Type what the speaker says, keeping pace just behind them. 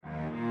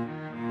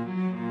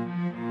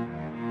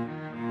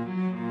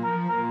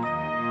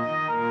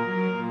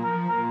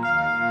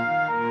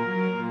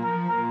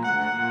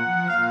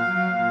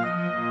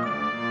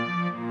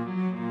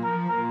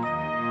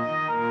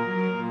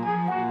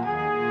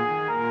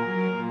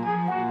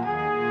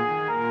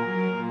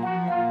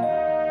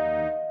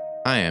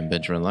I am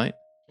Benjamin Light,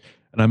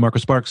 And I'm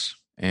Marcus Sparks.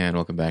 and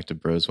welcome back to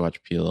Bros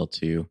Watch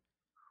PLL2.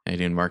 How you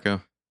doing,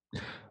 Marco?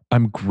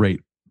 I'm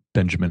great,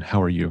 Benjamin.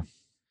 How are you?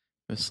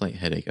 A slight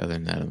headache. Other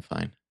than that, I'm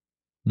fine.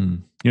 You know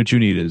what you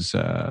need is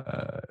 10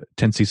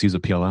 cc's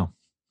of PLL.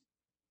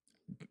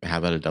 How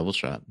about a double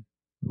shot?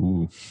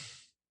 Ooh.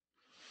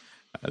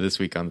 This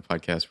week on the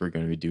podcast, we're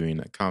going to be doing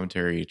a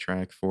commentary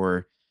track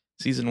for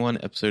Season 1,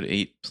 Episode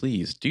 8,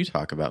 Please Do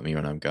Talk About Me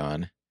When I'm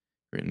Gone,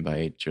 written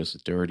by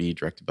Joseph Doherty,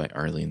 directed by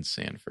Arlene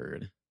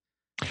Sanford.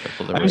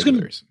 I was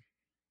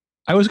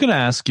going to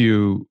ask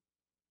you,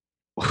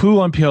 who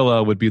on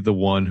PLL would be the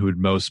one who would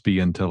most be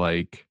into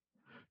like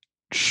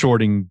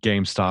shorting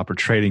GameStop or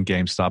trading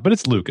GameStop? But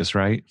it's Lucas,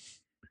 right?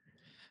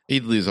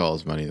 He'd lose all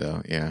his money,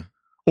 though, yeah.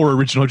 Or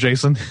original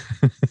Jason.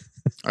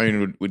 I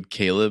mean, would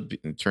Caleb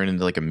turn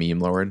into like a meme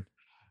lord?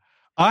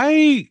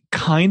 I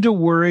kind of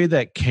worry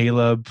that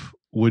Caleb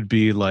would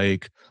be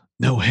like,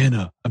 no,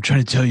 Hannah, I'm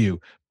trying to tell you,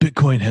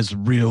 Bitcoin has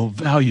real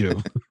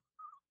value.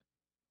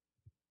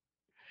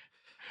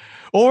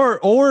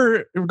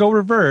 or go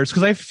reverse,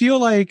 because I feel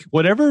like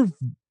whatever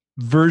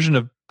version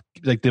of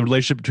like the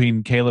relationship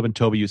between Caleb and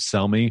Toby you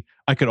sell me,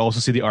 I could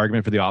also see the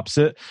argument for the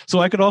opposite. So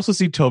I could also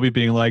see Toby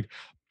being like,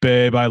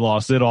 babe, I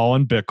lost it all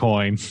in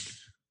Bitcoin.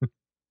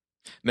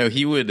 No,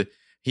 he would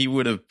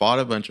have bought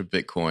a bunch of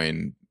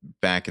Bitcoin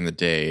back in the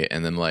day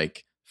and then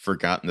like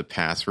forgotten the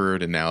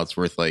password, and now it's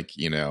worth like,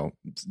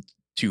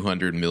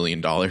 $200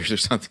 million or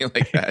something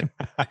like that.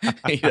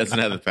 He doesn't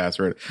have the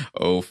password.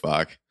 Oh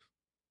fuck,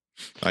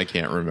 I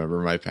can't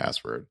remember my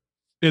password.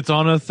 It's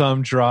on a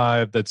thumb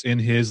drive that's in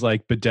his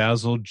like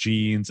bedazzled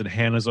jeans, and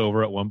Hannah's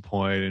over at one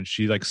point and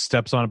she like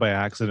steps on it by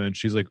accident and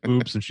she's like,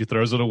 oops, and she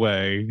throws it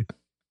away.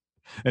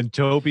 And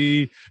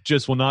Toby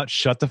just will not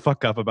shut the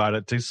fuck up about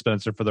it to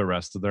Spencer for the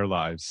rest of their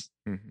lives.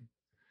 Mm-hmm.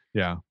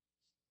 Yeah.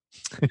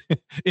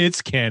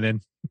 It's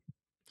canon.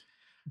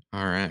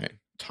 All right.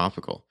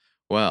 Topical.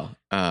 Well,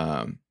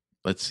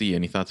 let's see.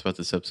 Any thoughts about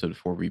this episode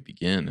before we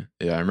begin?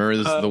 Yeah, I remember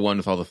this is the one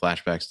with all the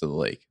flashbacks to the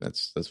lake.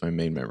 That's my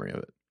main memory of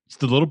it. It's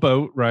the little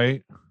boat,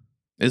 right?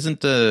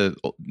 Isn't the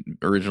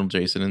original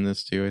Jason in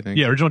this too, I think?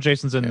 Yeah, original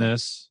Jason's in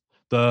this.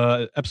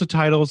 The episode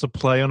title is a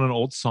play on an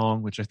old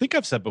song, which I think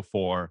I've said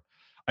before.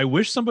 I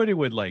wish somebody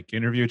would like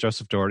interview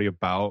Joseph Doherty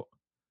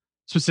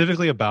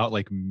specifically about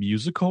like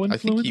musical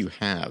influence. I think you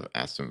have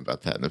asked him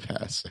about that in the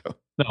past. So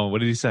no, what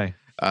did he say?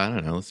 I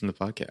don't know. Listen to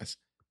the podcast.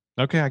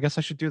 Okay, I guess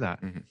I should do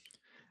that. Mm-hmm.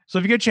 So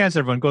if you get a chance,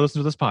 everyone, go listen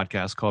to this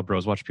podcast called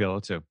Bros Watch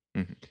PLO2.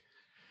 Mm-hmm.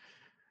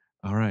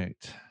 All right.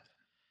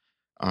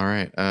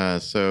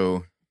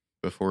 So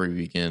before we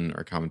begin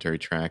our commentary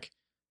track,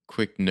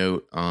 quick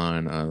note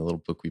on a little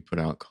book we put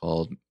out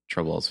called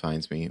Trouble Always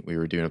Finds Me. We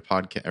were doing a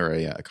podcast or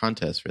a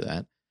contest for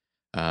that.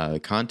 The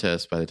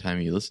contest, by the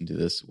time you listen to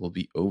this, will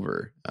be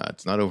over.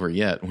 It's not over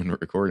yet when we're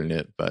recording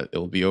it, but it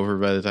will be over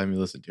by the time you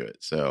listen to it.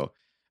 So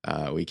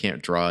we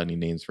can't draw any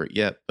names for it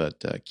yet,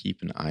 but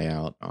keep an eye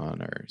out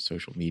on our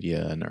social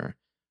media and our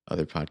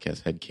other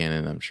podcast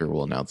headcanon. I'm sure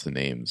we'll announce the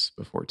names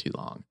before too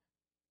long.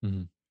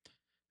 Mm-hmm.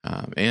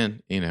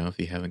 And, if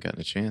you haven't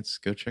gotten a chance,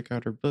 go check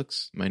out our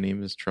books. My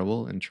Name is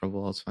Trouble and Trouble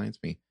Always Finds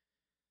Me.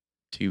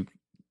 2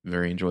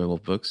 very enjoyable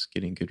books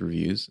getting good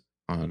reviews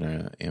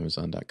on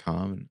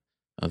Amazon.com and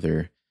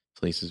other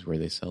places where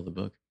they sell the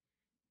book.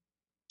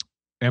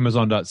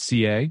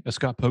 Amazon.ca, as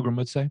Scott Pilgrim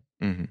would say.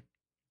 Mm-hmm.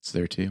 It's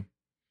there too.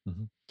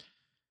 Mm-hmm.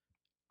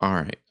 All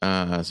right.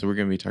 So we're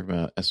going to be talking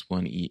about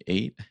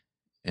S1E8.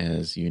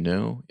 As you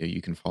know,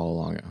 you can follow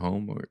along at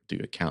home or do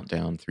a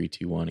countdown, 3,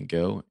 2, 1, and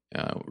go.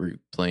 We're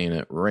playing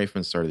it right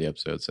from the start of the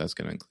episode, so that's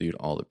going to include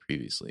all the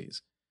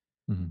previouslys.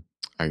 Mm-hmm.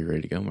 Are you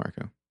ready to go,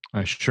 Marco?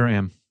 I sure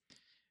am.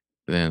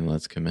 Then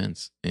let's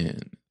commence in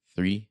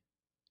 3,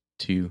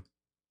 2,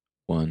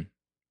 1,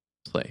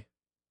 play.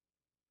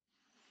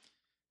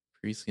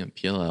 Previously on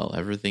PLL,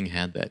 everything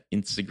had that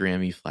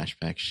Instagram-y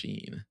flashback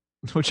sheen.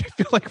 Which I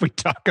feel like we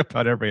talk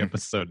about every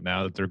episode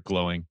now that they're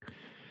glowing.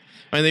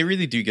 I mean, they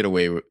really do get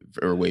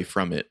away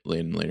from it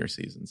in later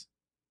seasons.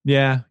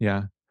 Yeah.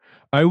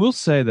 I will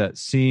say that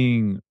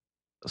seeing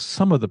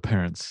some of the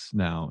parents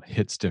now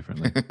hits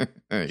differently.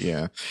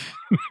 Yeah.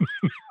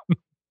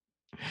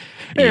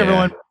 Hey,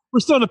 everyone. We're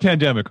still in a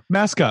pandemic.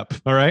 Mask up,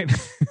 all right?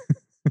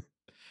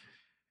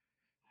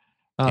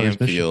 Cam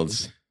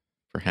Fields,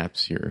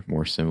 perhaps you're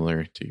more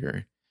similar to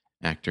your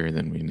actor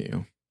than we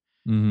knew.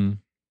 Mm-hmm.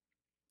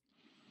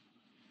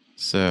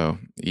 So,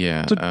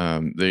 yeah,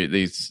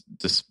 they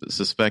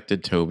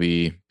suspected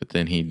Toby, but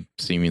then he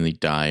seemingly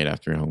died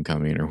after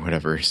Homecoming or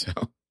whatever. So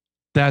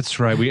that's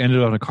right. We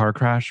ended on a car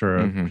crash or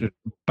a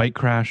bike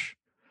crash.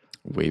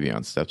 Way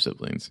beyond step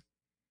siblings.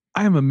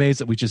 I am amazed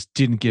that we just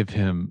didn't give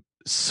him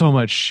so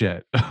much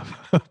shit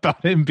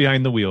about him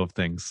behind the wheel of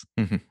things.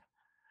 Mm-hmm.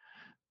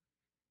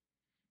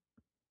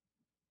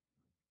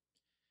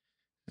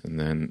 And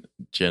then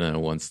Jenna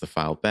wants the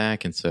file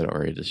back, and so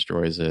Ari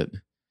destroys it.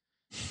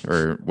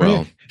 Or,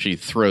 well, she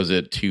throws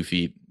it 2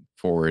 feet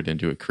forward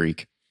into a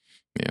creek.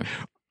 Yeah.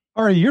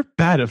 Ari, you're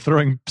bad at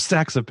throwing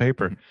stacks of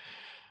paper.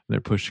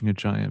 They're pushing a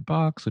giant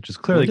box, which is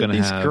clearly going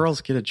to have... These girls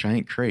get a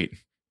giant crate.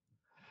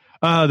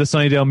 The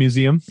Sunnydale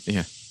Museum.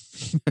 Yeah.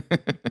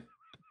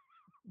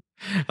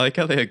 I like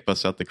how they like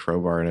bust out the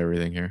crowbar and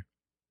everything here.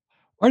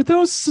 Are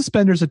those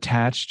suspenders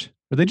attached?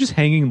 Are they just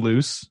hanging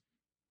loose?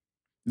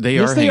 They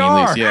Yes, are they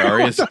hanging loose. are. Yeah,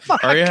 What the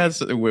fuck? Arya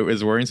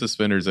is wearing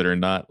suspenders that are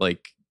not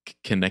like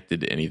connected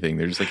to anything.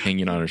 They're just like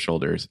hanging on her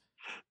shoulders.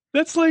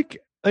 That's like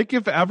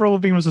if Avril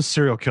Lavigne was a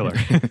serial killer.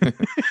 It's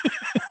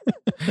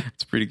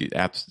a pretty good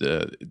apt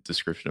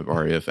description of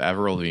Arya. If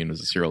Avril Lavigne was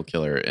a serial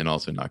killer and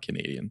also not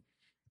Canadian.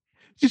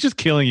 She's just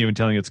killing you and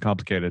telling you it's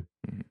complicated.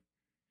 Mhm.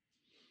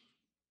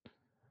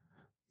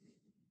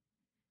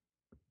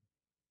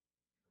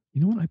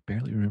 You know what? I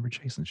barely remember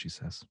Jason, she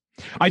says.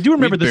 I do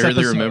remember this barely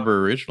episode.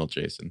 remember original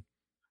Jason.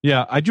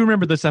 Yeah, I do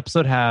remember this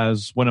episode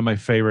has one of my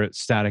favorite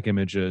static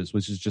images,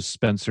 which is just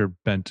Spencer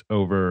bent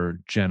over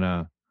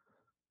Jenna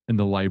in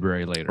the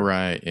library later.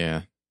 Right,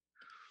 yeah.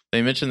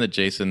 They mentioned that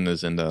Jason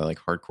is into like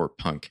hardcore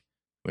punk,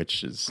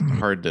 which is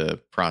hard to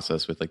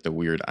process with like the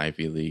weird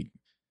Ivy League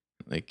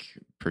like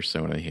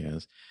persona he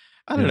has.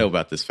 I don't know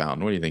about this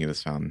fountain. What do you think of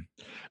this fountain?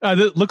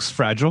 It looks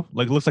fragile.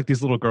 Like it looks like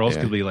these little girls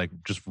Yeah. could be like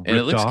just ripped And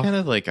it looks off. kind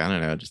of like, I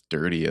don't know, just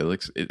dirty.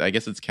 I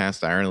guess it's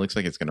cast iron. It looks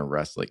like it's going to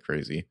rust like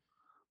crazy.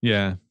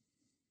 Yeah.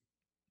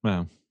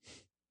 Wow.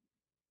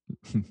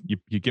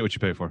 you get what you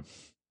pay for.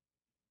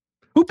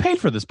 Who paid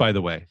for this, by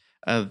the way?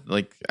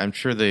 Like I'm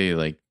sure they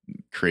like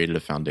created a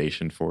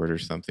foundation for it or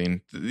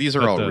something. These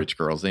are But all rich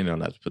girls. They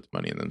don't have to put the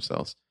money in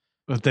themselves.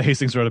 The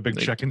Hastings wrote a big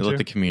They check into. let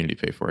the community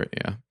pay for it.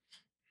 Yeah.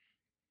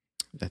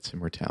 That's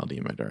immortality,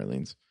 my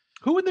darlings.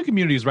 Who in the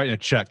community is writing a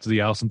check to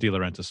the Alison De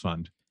Laurentiis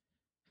Fund?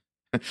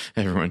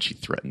 Everyone she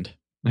threatened.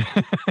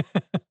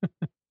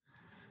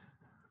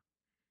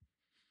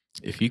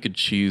 If you could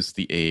choose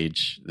the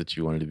age that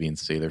you wanted to be and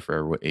stay there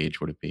forever, what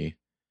age would it be?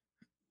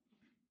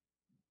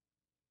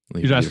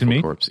 You're asking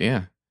me? Corpse.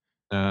 Yeah.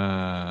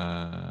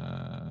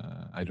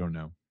 I don't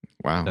know.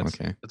 Wow. That's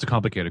okay. That's a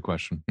complicated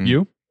question. Hmm.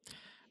 You?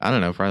 I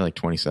don't know. Probably like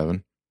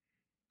 27.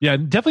 Yeah,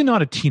 definitely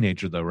not a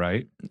teenager though,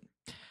 right?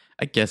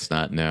 I guess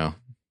not. No,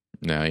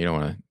 you don't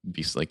want to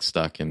be like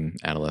stuck in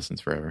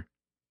adolescence forever.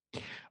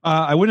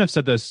 I wouldn't have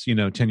said this,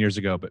 10 years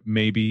ago, but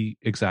maybe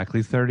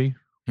exactly 30,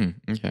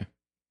 Okay.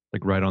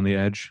 like right on the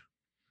edge.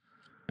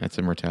 That's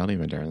immortality,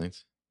 my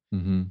darlings.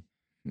 Mm-hmm.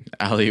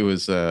 Allie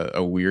was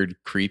a weird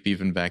creep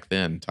even back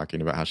then,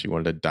 talking about how she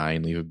wanted to die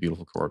and leave a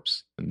beautiful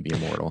corpse and be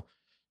immortal.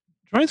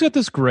 Ryan's got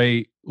this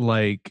great,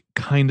 like,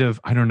 kind of,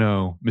 I don't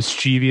know,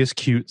 mischievous,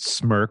 cute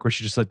smirk where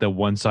she just like the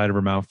one side of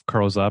her mouth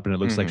curls up and it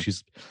looks like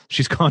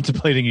she's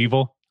contemplating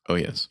evil. Oh,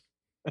 yes.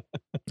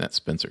 That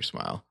Spencer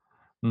smile.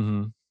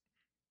 Mm-hmm.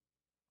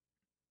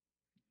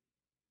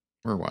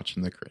 We're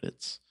watching the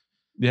credits.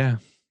 Yeah.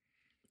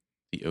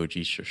 The OG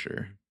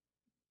Shusher.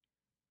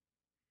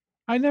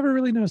 I never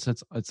really noticed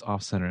it's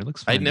off center. It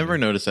looks fine. I never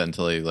noticed that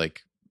until I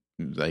like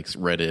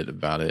read it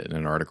about it in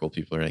an article.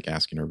 People are like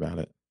asking her about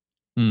it.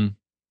 Mm.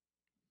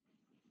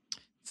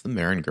 It's the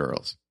Marin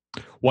girls.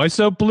 Why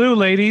so blue,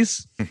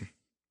 ladies?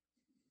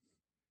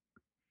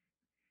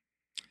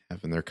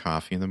 Having their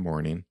coffee in the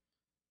morning.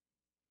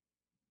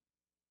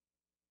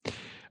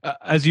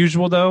 As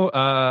usual, though,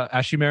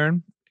 Ashley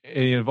Marin,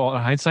 in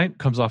hindsight,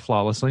 comes off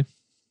flawlessly.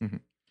 Mm-hmm.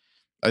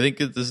 I think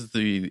this is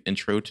the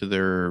intro to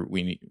their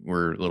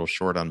we're a little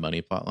short on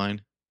money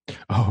plotline.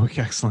 Oh,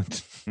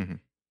 excellent. Mm-hmm.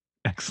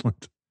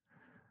 Excellent.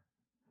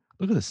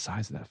 Look at the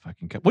size of that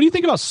fucking cup. What do you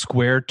think about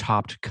square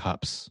topped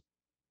cups?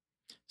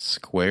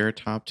 Square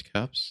topped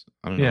cups?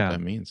 I don't know what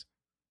that means.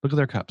 Look at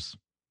their cups.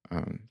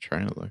 I'm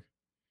trying to look.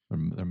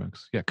 Their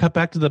mugs. Yeah, cut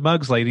back to the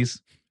mugs,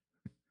 ladies.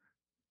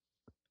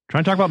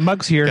 Trying to talk about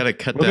mugs here. Got to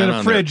cut down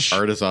on their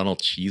artisanal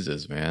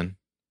cheeses, man.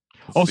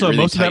 Also, really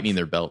most tightening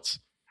their belts.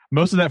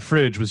 Most of that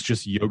fridge was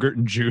just yogurt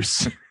and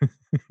juice.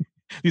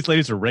 These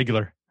ladies are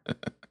regular.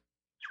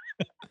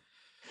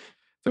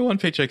 The one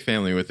paycheck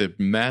family with a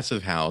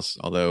massive house,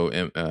 although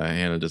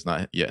Hannah does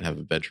not yet have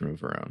a bedroom of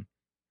her own.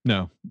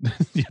 No,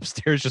 the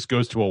upstairs just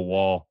goes to a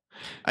wall.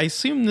 I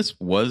assume this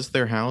was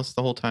their house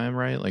the whole time,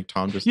 right? Like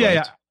Tom just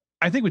yeah.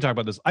 I think we talked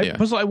about this.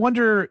 I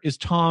wonder, is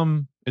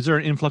there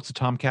an influx of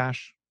Tom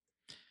cash?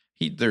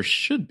 There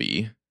should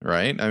be,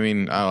 right? I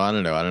mean, I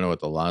don't know. I don't know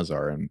what the laws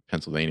are in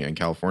Pennsylvania. In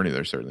California,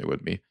 there certainly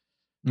would be.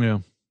 Yeah.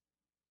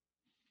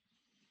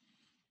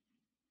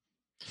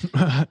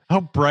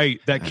 How bright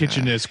that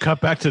kitchen is.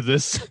 Cut back to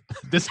this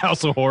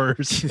house of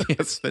horrors.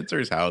 Yeah,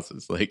 Spencer's house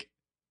is like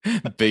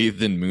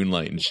bathed in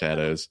moonlight and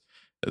shadows.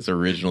 That's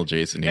original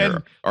Jason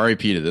here.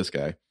 R.I.P. to this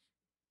guy.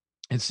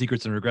 And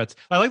secrets and regrets.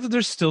 I like that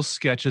there's still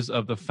sketches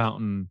of the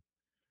fountain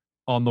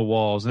on the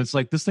walls, and it's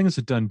like this thing is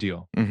a done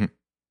deal. Mm-hmm.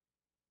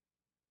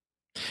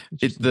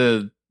 It's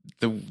the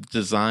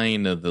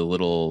design of the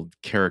little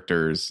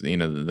characters,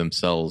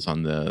 themselves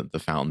on the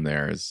fountain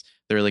there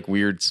they're like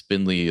weird,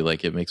 spindly.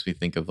 Like it makes me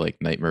think of like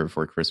Nightmare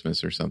Before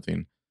Christmas or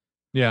something.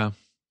 Yeah.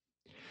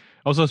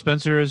 Also,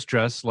 Spencer is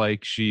dressed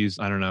like she's,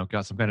 I don't know,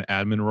 got some kind of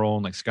admin role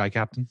in like Sky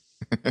Captain.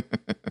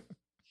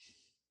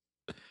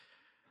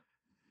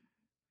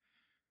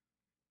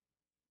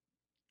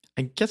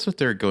 I guess what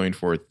they're going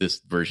for with this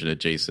version of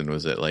Jason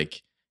was that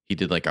like he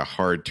did like a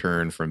hard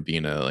turn from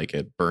being a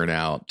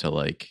burnout to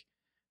like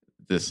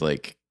this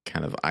like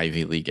kind of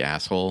Ivy League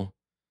asshole.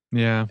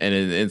 Yeah.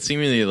 And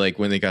seemingly like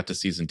when they got to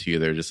season 2,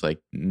 they're just like,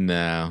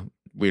 nah,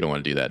 we don't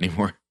want to do that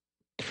anymore.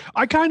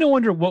 I kind of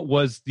wonder what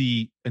was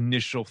the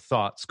initial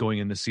thoughts going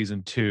into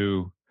season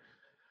 2.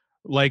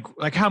 Like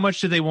how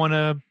much do they want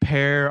to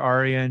pair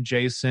Arya and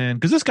Jason?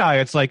 Because this guy,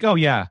 it's like, oh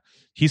yeah,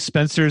 he's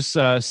Spencer's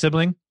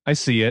sibling. I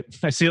see it.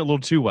 I see it a little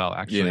too well,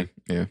 actually.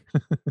 Yeah.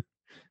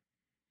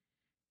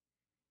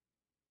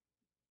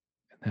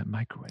 That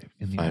microwave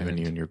in the 5 island. of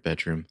you in your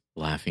bedroom,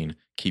 laughing,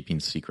 keeping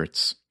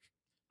secrets.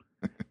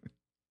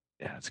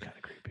 Yeah, it's kind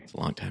of creepy. It's a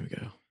long time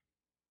ago.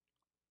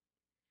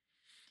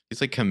 He's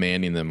like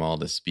commanding them all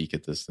to speak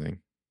at this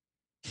thing.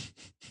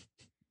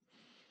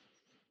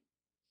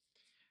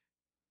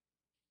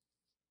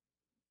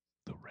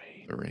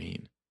 The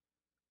rain.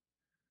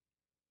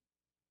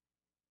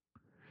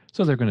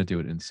 So they're going to do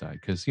it inside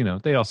because, you know,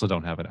 they also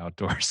don't have an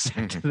outdoor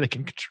set they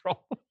can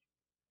control.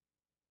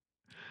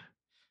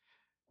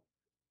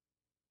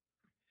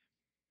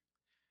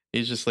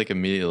 He's just like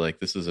immediately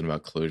like, this isn't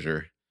about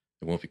closure.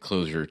 It won't be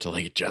closure till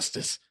I get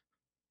justice.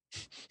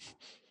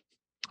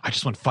 I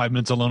just want 5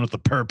 minutes alone with the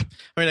perp.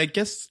 I mean, I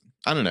guess,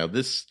 I don't know,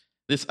 this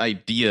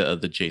idea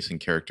of the Jason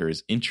character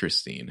is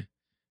interesting.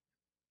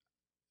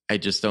 I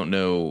just don't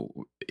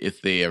know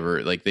if they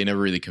ever, like, they never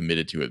really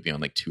committed to it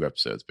beyond like 2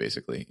 episodes,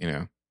 basically, you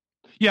know?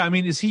 Yeah, I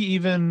mean, is he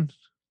in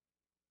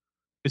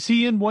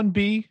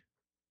 1B?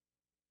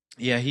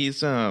 Yeah,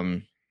 he's,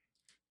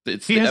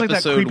 it's he the has, like, that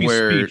episode creepy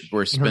where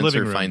speech in her living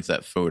Spencer room. finds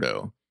that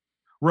photo.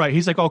 Right,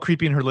 he's like all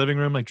creepy in her living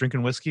room, like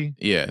drinking whiskey.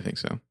 Yeah, I think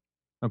so.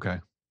 Okay.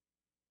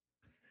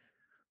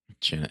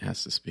 Janet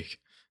has to speak.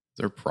 Is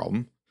there a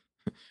problem?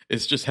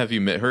 It's just, have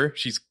you met her?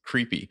 She's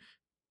creepy.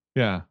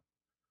 Yeah.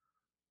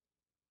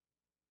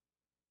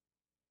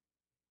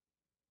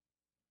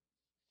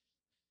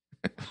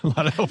 A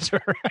lot of help to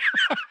her.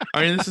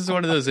 I mean, this is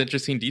one of those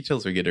interesting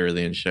details we get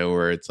early in the show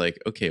where it's like,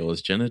 okay, well,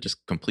 is Jenna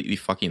just completely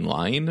fucking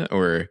lying?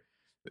 Or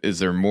is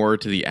there more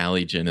to the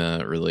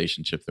Allie-Jenna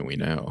relationship than we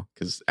know?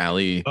 Because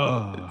Allie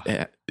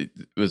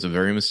was a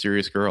very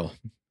mysterious girl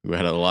who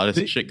had a lot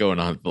of shit going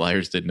on that the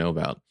liars didn't know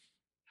about.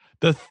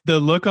 The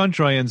look on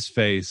Troyan's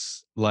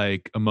face,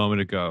 like a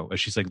moment ago, as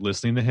she's like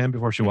listening to him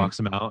before she walks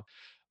him out,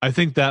 I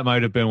think that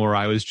might have been where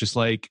I was just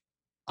like,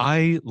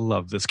 I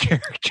love this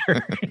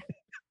character.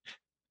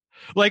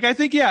 Like, I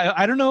think, yeah,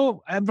 I don't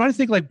know. I'm trying to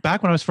think, like,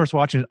 back when I was first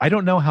watching it, I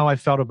don't know how I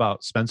felt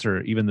about Spencer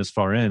even this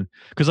far in,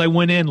 because I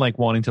went in like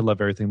wanting to love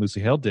everything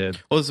Lucy Hale did.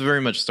 Well, it's very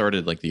much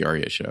started like the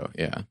Arya show.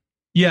 Yeah.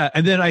 Yeah.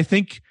 And then I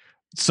think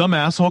some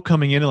asshole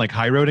coming in and like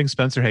high-roading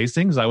Spencer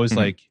Hastings, I was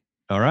like,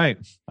 all right,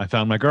 I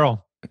found my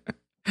girl.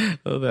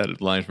 Oh, that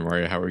line from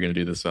Arya, how are we going to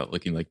do this without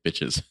looking like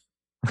bitches?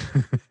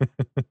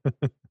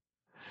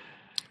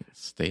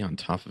 Stay on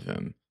top of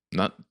him.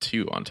 Not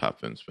too on top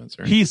of him,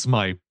 Spencer. He's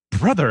my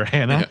brother,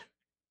 Hannah. Yeah.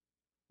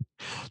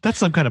 That's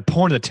some kind of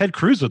porn that Ted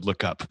Cruz would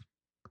look up.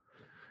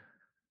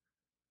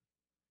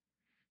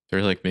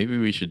 They're like, maybe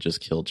we should just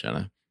kill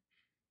Jenna.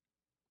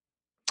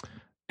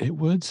 It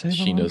would save.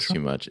 She knows too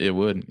much. It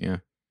would, yeah.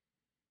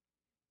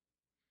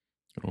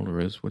 Good old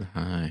Rosewood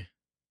High.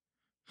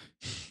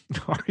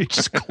 Are you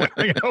just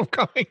glaring at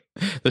Homecoming?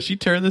 Does she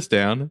tear this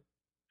down?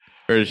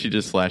 Or is she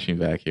just flashing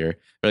back here?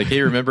 They're like,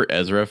 hey, remember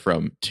Ezra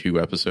from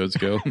 2 episodes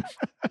ago?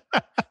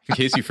 In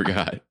case you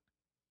forgot.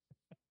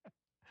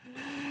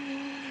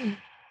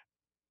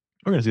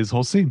 We're gonna see this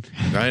whole scene.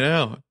 I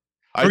know.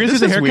 We're gonna see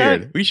the haircut.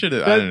 Weird. We should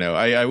have. I don't know.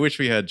 I wish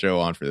we had Joe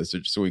on for this,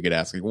 just so we could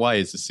ask, like, why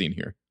is this scene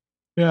here?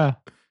 Yeah.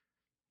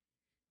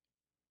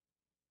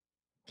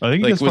 I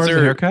think like, as far as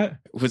the haircut,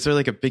 was there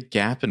like a big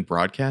gap in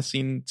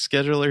broadcasting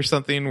schedule or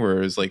something, where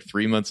it was like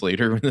 3 months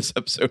later when this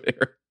episode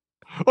aired?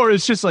 Or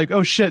it's just like,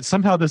 oh shit!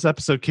 Somehow this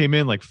episode came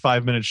in like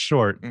 5 minutes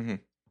short. Mm-hmm.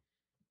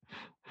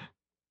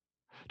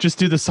 Just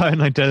do the Silent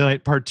Night, Dead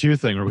Night Part 2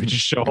 thing, where we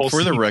just show.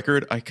 For the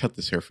record, I cut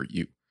this hair for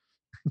you.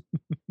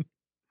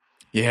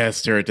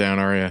 Yes, tear it down,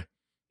 Arya.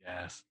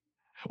 Yes.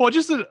 Well,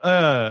 just Band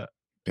the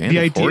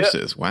of idea,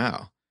 horses.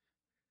 Wow.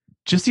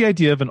 Just the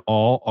idea of an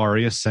all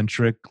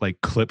Arya-centric like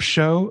clip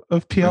show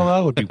of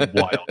PLL would be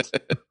wild.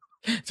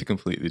 It's a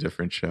completely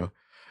different show.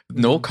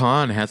 Noel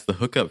Khan has the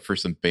hookup for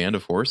some Band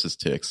of Horses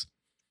ticks.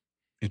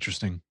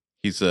 Interesting.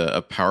 He's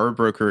a power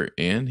broker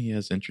and he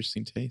has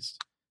interesting taste.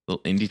 A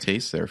little indie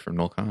taste there from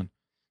Noel Khan.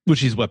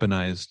 Which he's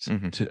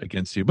weaponized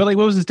against you. But like,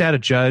 what was his dad, a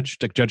judge?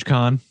 Like Judge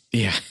Khan?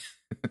 Yeah.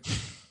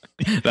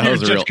 That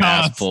was a real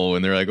ass pull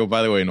when they're like, oh,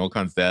 by the way, Noel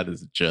Khan's dad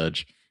is a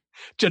judge.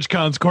 Judge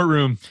Khan's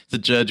courtroom. The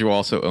judge who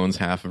also owns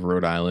half of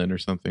Rhode Island or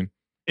something.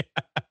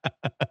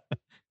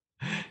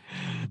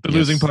 The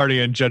losing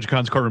party in Judge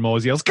Khan's courtroom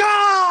always yells,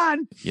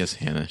 Khan! Yes,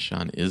 Hannah,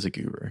 Sean is a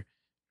goober.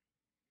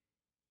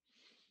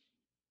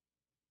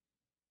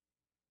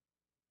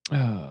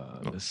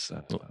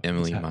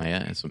 Emily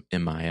Maya and some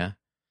Emaya.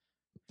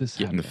 This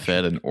getting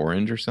fed an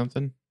orange or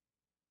something.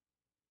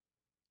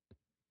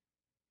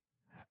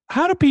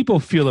 How do people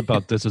feel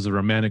about this as a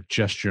romantic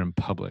gesture in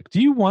public?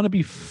 Do you want to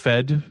be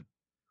fed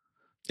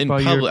In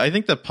While you're public, I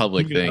think the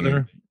public thing.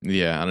 together.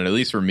 Yeah, I don't know. At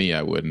least for me,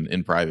 I wouldn't.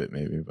 In private,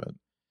 maybe, but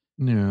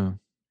Yeah.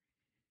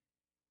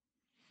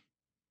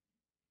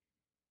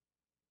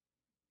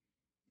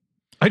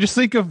 I just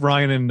think of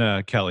Ryan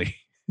and Kelly.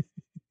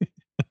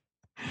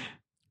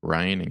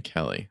 Ryan and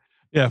Kelly.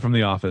 Yeah, from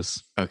The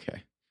Office.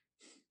 Okay.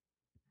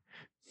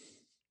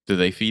 Do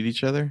they feed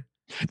each other?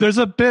 There's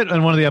a bit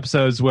in one of the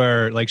episodes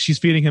where like she's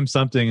feeding him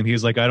something and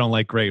he's like, I don't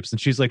like grapes.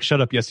 And she's like, shut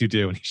up. Yes, you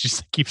do. And he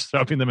just keeps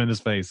rubbing them in his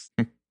face.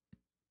 A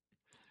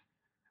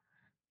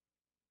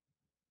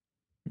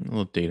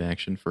little date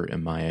action for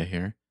Amaya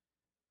here.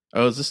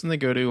 Oh, is this when they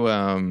go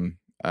to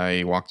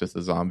I Walked with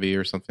a Zombie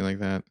or something like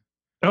that?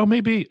 Oh,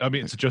 maybe. I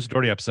mean, it's a Joseph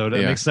Doherty episode.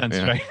 It makes sense,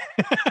 right?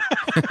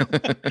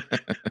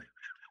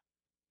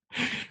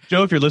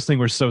 Joe, if you're listening,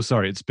 we're so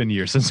sorry. It's been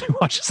years since we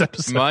watched this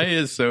episode. Maya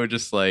is so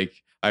just like,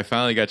 I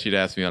finally got you to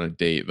ask me on a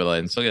date, but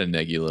I'm still going to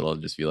neg you a little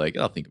and just be like,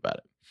 I'll think about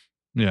it.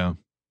 Yeah.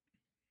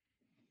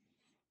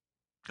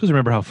 Because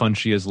remember how fun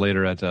she is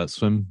later at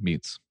swim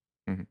meets.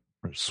 Mhm.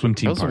 Or swim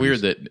team That was parties.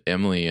 weird that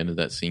Emily ended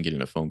that scene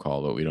getting a phone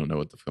call, but we don't know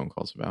what the phone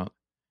call's about.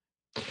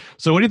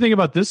 So what do you think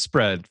about this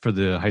spread for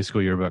the high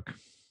school yearbook?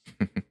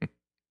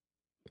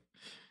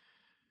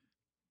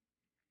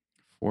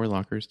 4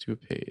 lockers to a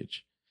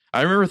page.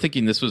 I remember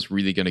thinking this was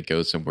really going to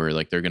go somewhere.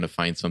 Like they're going to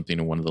find something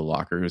in one of the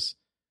lockers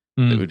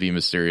that would be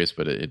mysterious,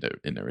 but it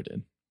never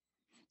did.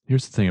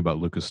 Here's the thing about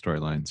Lucas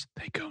storylines.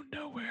 They go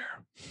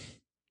nowhere.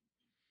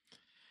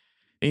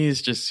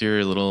 He's just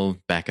your little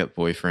backup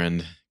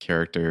boyfriend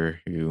character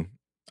who,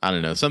 I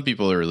don't know. Some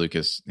people are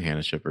Lucas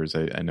Hannah shippers.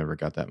 I never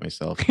got that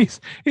myself. He's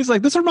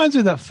like, this reminds me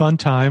of that fun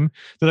time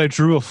that I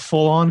drew a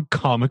full-on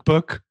comic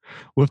book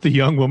with the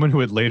young woman who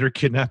would later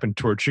kidnap and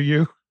torture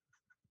you.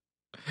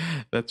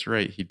 That's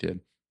right. He did.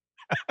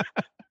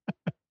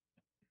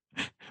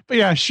 But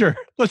yeah, sure.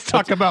 Let's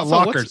talk about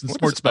lockers and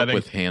sports what's betting. up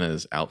with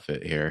Hannah's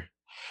outfit here?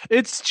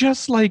 It's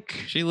just like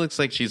She looks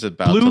like she's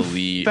about to blue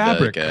lead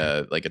fabric.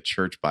 like a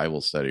church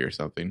Bible study or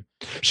something.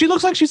 she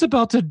looks like she's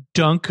about to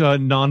dunk a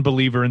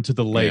non-believer into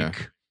the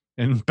lake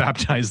and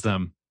baptize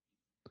them.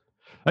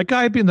 That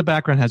guy in the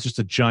background has just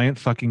a giant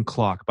fucking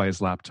clock by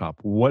his laptop.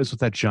 What is with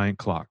that giant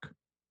clock?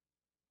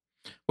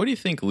 What do you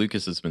think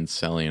Lucas has been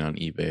selling on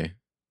eBay?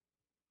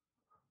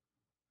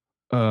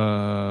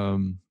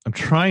 I'm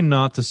trying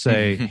not to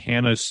say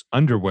Hannah's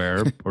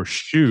underwear or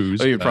shoes.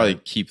 Oh, you'd probably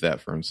keep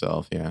that for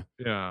himself. Yeah.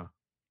 Yeah.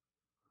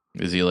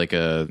 Is he like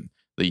the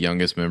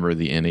youngest member of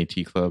the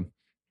NAT club?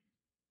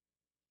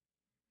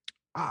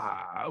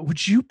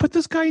 Would you put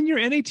this guy in your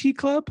NAT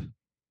club?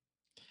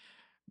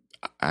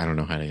 I don't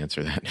know how to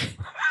answer that.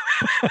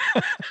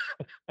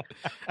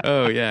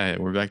 Oh, yeah.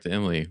 We're back to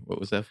Emily. What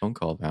was that phone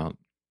call about?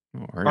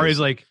 Oh, Ari's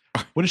like,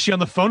 what is she on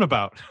the phone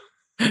about?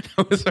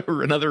 That was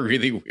another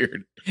really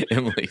weird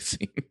Emily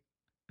scene.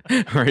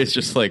 Ari's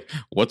just like,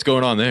 what's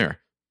going on there?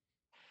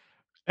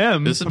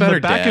 M, This is from about the her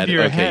back dad. of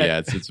your Okay, head.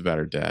 yeah, it's about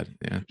her dad.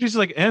 Yeah. She's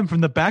like, M,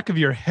 from the back of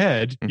your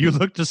head, you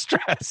look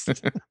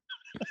distressed.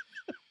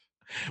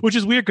 Which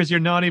is weird because you're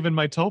not even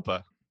my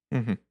tulpa.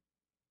 Mm-hmm.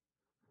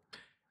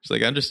 She's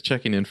like, I'm just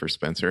checking in for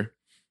Spencer.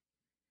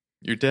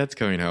 Your dad's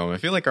coming home. I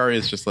feel like Ari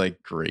is just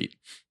like, great.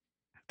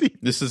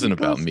 This isn't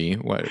about me.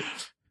 Why?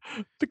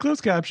 The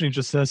closed captioning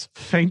just says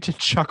faint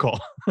chuckle.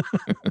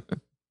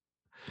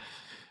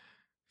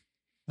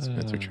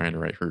 Spencer trying to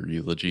write her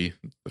eulogy.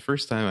 The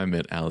first time I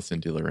met Allison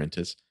De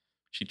Laurentiis,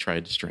 she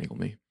tried to strangle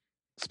me.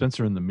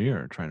 Spencer in the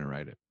mirror trying to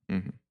write it.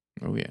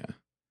 Mm-hmm. Oh, yeah.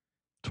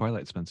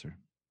 Twilight Spencer.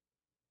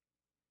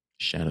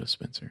 Shadow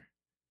Spencer.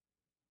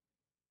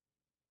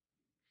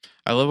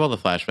 I love all the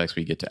flashbacks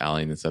we get to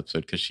Allie in this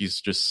episode because she's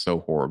just so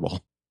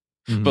horrible.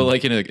 Mm-hmm. But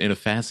like in a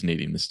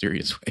fascinating,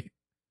 mysterious way.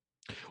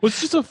 Well,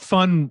 it's just a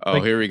fun. Oh,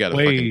 like, here we got a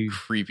fucking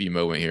creepy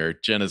moment here.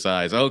 Jenna's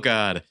eyes. Oh,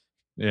 God.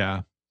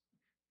 Yeah.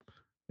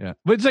 Yeah.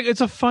 But it's like,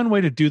 it's a fun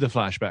way to do the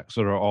flashbacks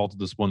that are all to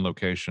this one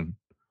location.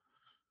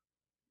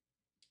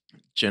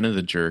 Jenna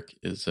the Jerk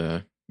is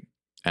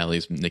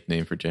Allie's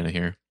nickname for Jenna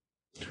here.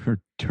 Her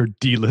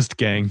D-list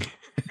gang.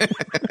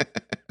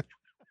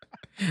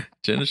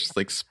 Jenna's just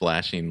like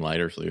splashing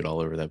lighter fluid all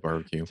over that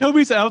barbecue.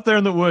 Toby's out there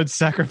in the woods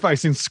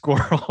sacrificing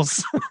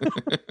squirrels.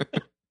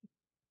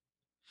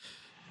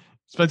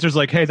 Spencer's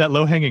like, hey, that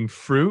low-hanging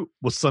fruit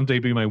will someday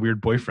be my weird I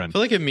boyfriend.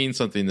 feel like it means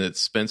something that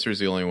Spencer's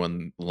the only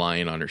one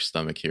lying on her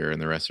stomach here,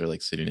 and the rest are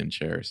like sitting in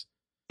chairs.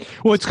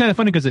 Well, it's kind of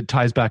funny because it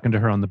ties back into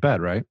her on the bed,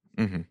 right?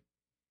 Mm-hmm.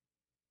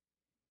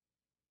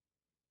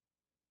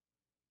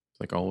 It's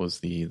like always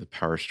the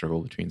power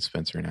struggle between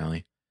Spencer and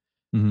Allie.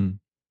 Mm-hmm.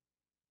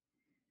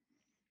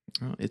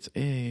 Oh, it's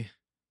be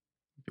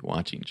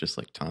watching just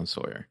like Tom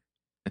Sawyer.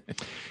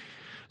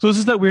 So this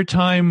is that weird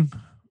time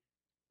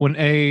when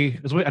I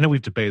know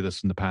we've debated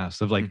this in the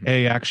past of like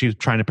A actually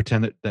trying to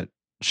pretend that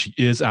she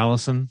is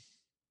Allison.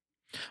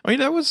 I mean,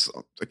 that was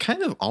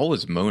kind of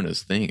always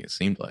Mona's thing. It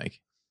seemed like,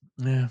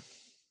 yeah,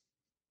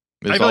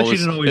 it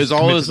was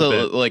always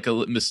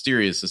a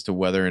mysterious as to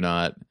whether or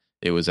not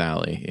it was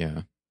Allie.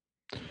 Yeah,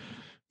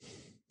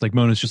 like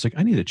Mona's just like,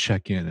 I need to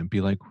check in and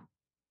be like,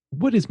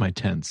 what is my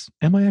tense?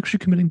 Am I actually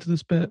committing to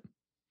this bet?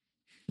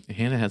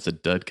 Hannah has a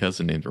dud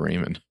cousin named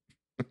Raymond.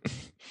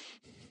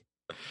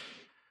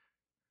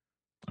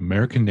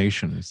 American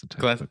Nation is the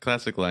title.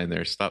 Classic line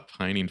there. Stop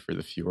pining for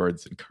the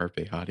fjords and Carpe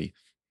Hottie.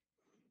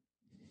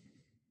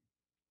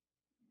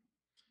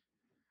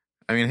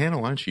 I mean, Hannah,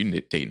 why don't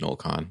you date Noel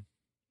Khan?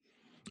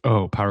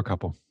 Oh, power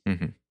couple.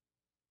 Mm-hmm.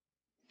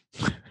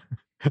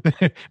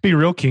 Be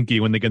real kinky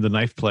when they get the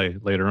knife play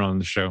later on in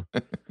the show.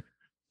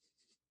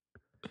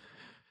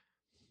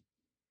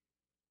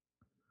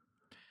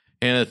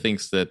 Hannah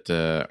thinks that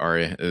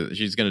Arya,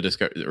 she's going to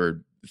discover,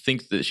 or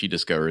thinks that she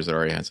discovers that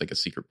Arya has like a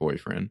secret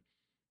boyfriend.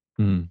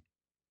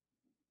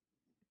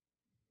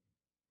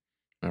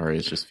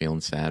 Arya's just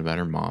feeling sad about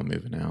her mom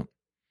moving out.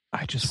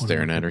 I just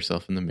staring at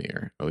herself in the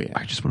mirror. Oh yeah.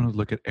 I just want to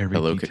look at every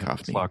Hello, detail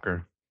cacophony.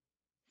 locker.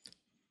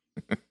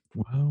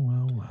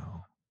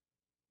 Wow.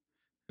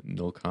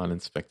 Noel Khan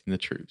inspecting the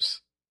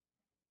troops.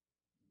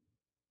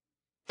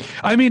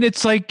 I mean,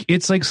 it's like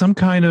some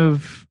kind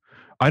of,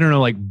 I don't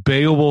know, like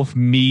Beowulf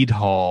mead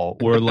hall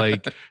where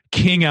like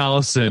King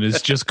Allison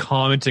is just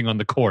commenting on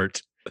the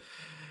court.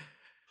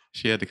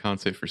 She had to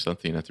compensate for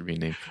something after being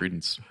named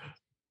Prudence.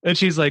 And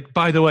she's like,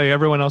 by the way,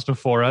 everyone else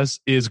before us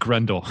is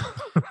Grendel.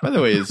 By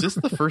the way, is this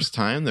the first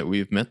time that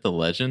we've met the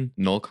legend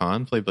Noel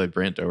Khan, played by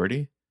Brant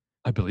Doherty?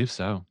 I believe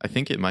so. I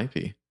think it might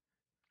be.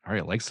 All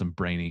right, like some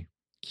brainy.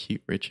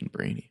 Cute, rich, and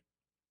brainy.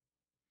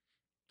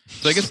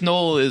 So I guess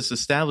Noel is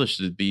established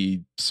to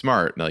be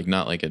smart, like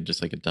not like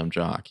just like a dumb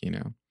jock, you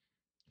know.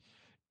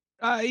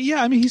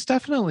 Yeah, I mean, he's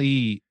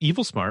definitely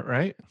evil smart,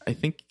 right? I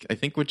think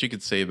what you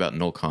could say about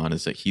Noel Khan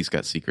is that he's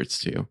got secrets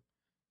too.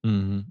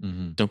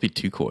 Don't be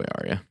too coy,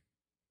 Arya.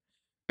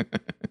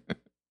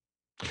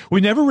 We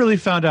never really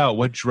found out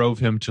what drove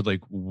him to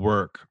like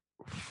work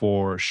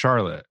for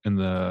Charlotte in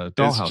the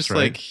dollhouse. It's just right?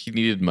 like he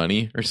needed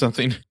money or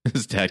something.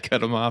 His dad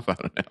cut him off. I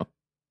don't know.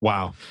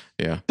 Wow.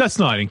 Yeah. That's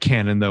not in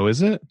canon though,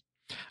 is it?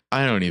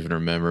 I don't even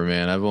remember,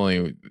 man. I've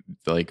only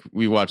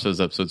we watched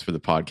those episodes for the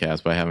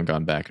podcast, but I haven't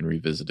gone back and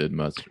revisited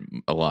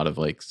a lot of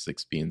like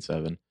 6B and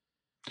 7.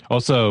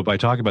 Also, by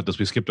talking about this,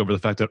 we skipped over the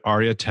fact that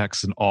Arya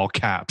texts in all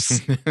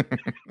caps.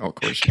 Oh, of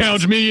course.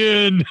 Count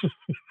me in.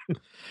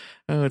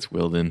 Oh, it's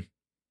Wilden.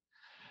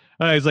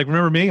 He's like,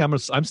 remember me? I'm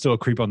still a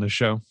creep on this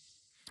show.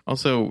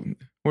 Also,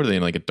 what are they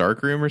in, like a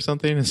dark room or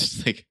something? It's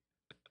just like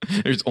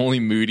there's only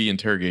moody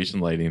interrogation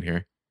lighting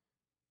here.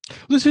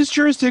 Does his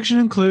jurisdiction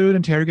include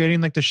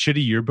interrogating like the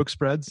shitty yearbook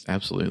spreads?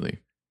 Absolutely.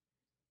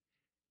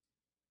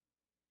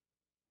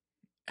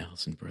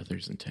 Allison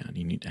Brothers in town.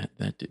 You need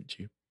that, didn't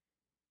you?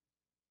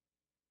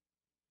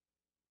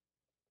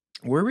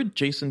 Where would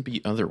Jason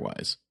be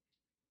otherwise?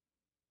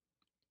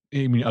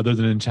 You mean other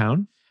than in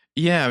town?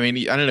 Yeah, I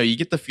mean, I don't know. You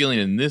get the feeling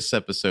in this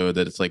episode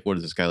that it's like, what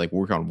does this guy like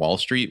work on Wall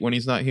Street when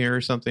he's not here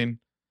or something?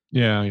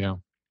 Yeah.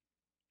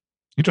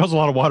 He draws a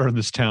lot of water in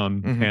this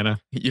town,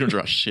 Hannah. You don't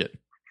draw shit.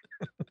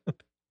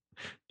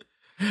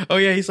 Oh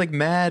yeah, he's like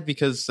mad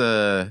because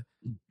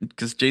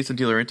Jason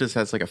De Laurentiis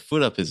has like a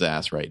foot up his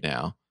ass right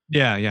now.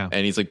 Yeah.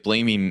 And he's like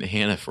blaming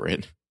Hannah for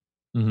it.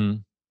 Mm-hmm.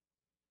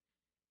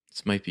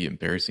 This might be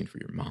embarrassing for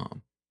your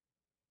mom.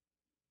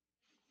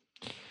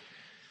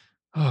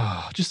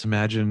 Oh, just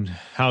imagine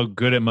how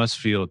good it must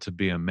feel to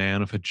be a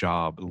man with a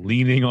job,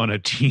 leaning on a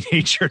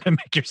teenager to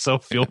make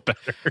yourself feel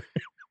better.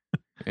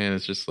 And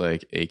it's just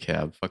like, a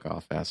cab, fuck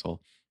off,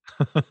 asshole.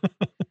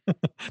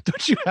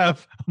 Don't you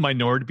have a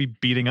minority to be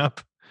beating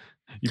up?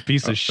 You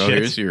piece of shit. Oh,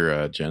 here's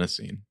your Jenna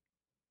scene.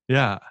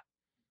 Yeah.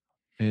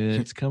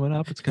 It's coming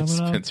up. It's coming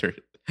up. Spencer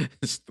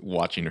is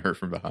watching her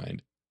from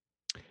behind.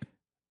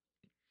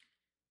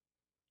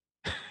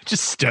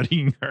 Just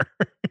studying her.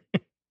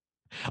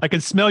 I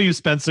can smell you,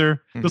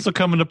 Spencer. This will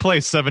come into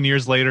play 7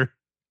 years later.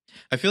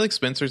 I feel like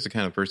Spencer's the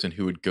kind of person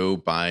who would go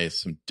buy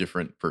some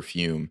different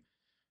perfume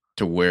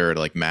to wear to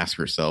like mask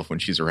herself when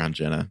she's around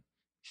Jenna.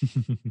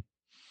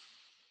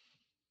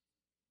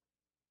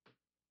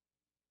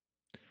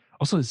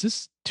 Also, is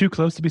this too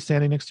close to be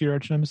standing next to your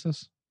arch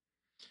nemesis?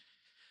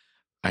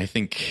 I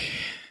think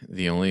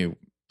the only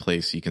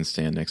place you can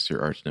stand next to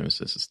your arch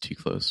nemesis is too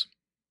close.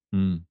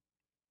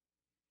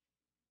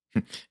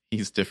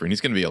 He's different.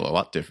 He's going to be a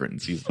lot different in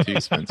season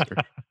 2, Spencer.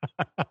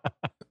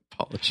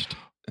 Polished.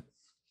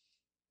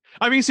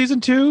 I mean, season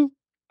 2,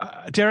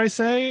 dare I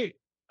say,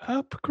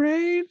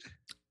 upgrade?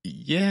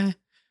 Yeah.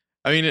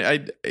 I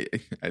mean,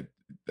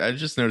 I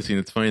just noticing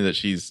it's funny that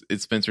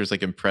Spencer's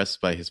like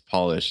impressed by his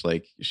polish.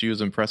 Like she was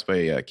impressed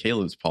by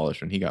Caleb's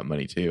polish when he got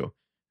money too.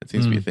 That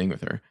seems to be a thing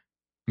with her.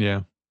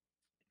 Yeah.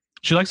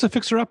 She likes to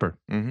fix her upper.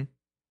 Mm-hmm.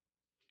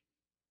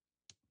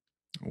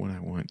 What I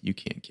want, you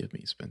can't give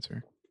me,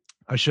 Spencer.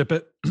 I ship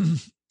it.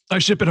 I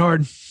ship it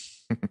hard.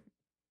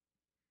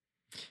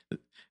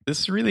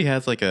 This really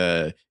has like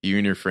a you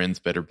and your friends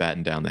better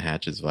batten down the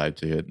hatches vibe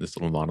to it. This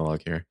little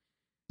monologue here.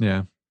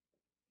 Yeah.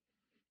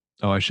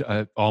 Oh,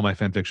 all my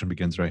fan fiction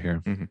begins right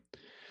here. Mm-hmm.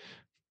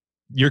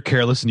 You're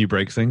careless and you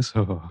break things.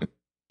 Oh.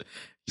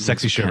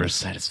 Sexy shivers. Kind of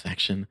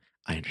satisfaction.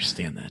 I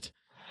understand that.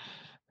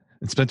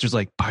 And Spencer's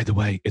like, by the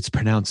way, it's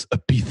pronounced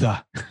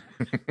Ibiza.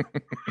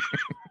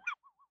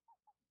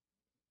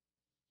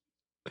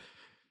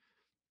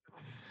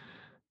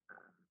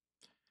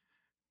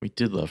 We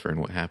did love her,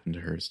 and what happened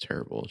to her is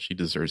terrible. She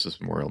deserves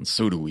this memorial, and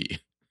so do we.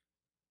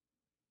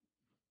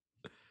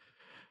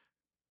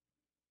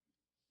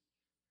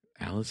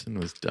 Allison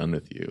was done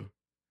with you.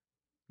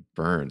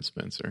 Burn,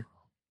 Spencer.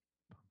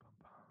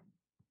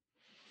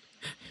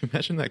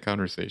 Imagine that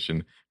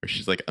conversation where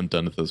she's like, I'm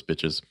done with those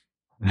bitches.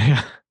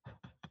 Yeah.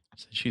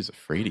 She's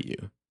afraid of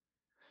you.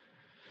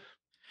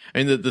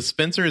 I mean, the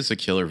Spencer is a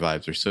killer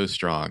vibes are so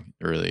strong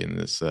early in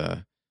this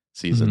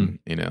season.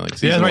 You know, like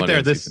season right one there.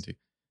 and season two.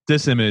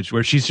 This image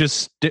where she's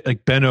just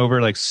like bent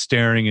over, like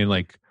staring in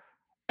like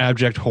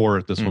abject horror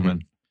at this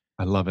woman.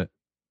 I love it.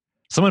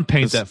 Someone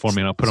paint that for me,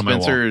 and I'll put it on my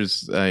wall.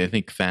 Spencer's, I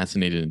think,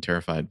 fascinated and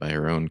terrified by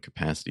her own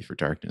capacity for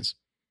darkness.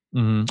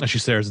 As she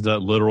stares at the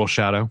literal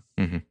shadow.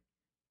 And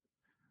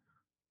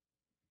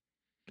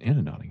a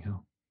Notting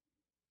Hill.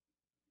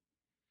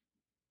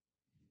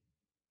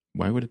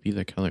 Why would it be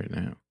that color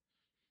now?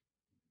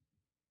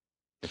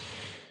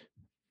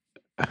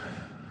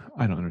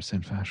 I don't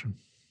understand fashion.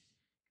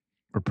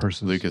 Or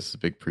purses. Lucas is a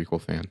big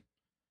prequel fan.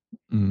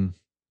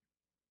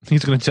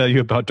 He's going to tell you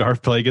about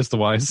Darth Plagueis the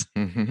Wise.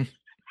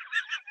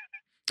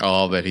 Oh,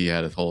 I'll bet he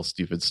had a whole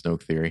stupid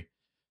Snoke theory.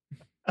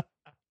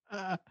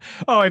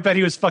 I bet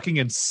he was fucking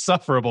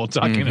insufferable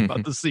talking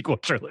about the sequel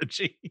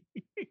trilogy.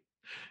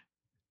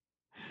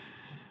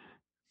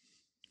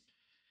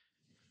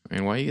 I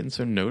mean, why are you getting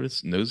so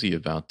nosy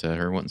about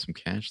her wanting some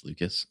cash,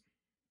 Lucas?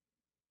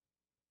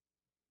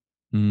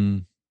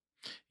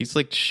 He's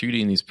like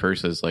shooting these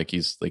purses like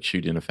he's like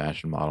shooting a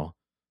fashion model.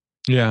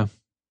 Yeah.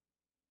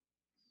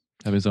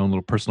 Have his own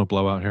little personal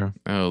blowout here.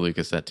 Oh,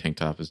 Lucas, that tank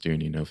top is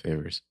doing you no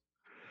favors.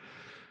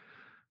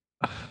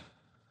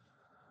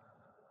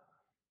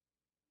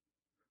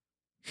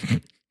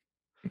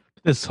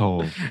 This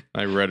whole...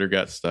 My rudder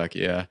got stuck,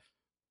 yeah.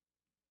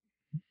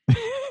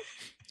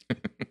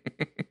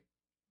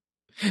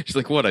 She's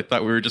like, what? I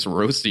thought we were just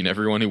roasting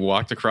everyone who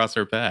walked across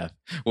our path.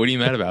 What are you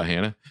mad about,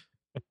 Hannah?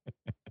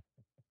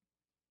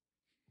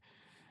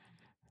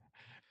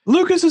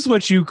 Lucas is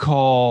what you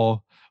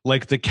call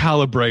like the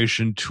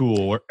calibration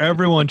tool where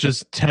everyone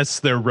just tests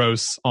their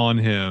roasts on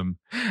him.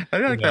 I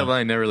don't like that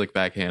line, never look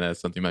back, Hannah.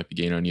 Something might be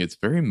gaining on you. It's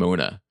very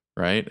Mona,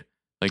 right?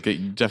 Like,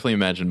 you definitely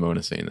imagine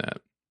Mona saying that.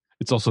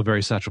 It's also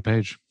very Satchel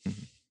Paige.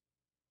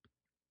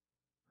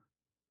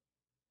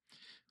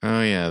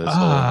 Oh,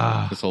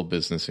 yeah. This whole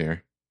business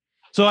here.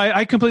 So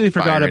I completely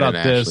forgot Byron about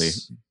and this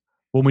Ashley.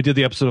 when we did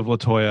the episode of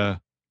LaToya,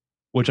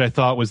 which I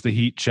thought was the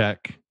heat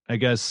check. I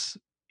guess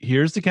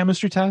here's the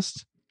chemistry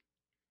test.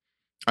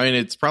 I mean,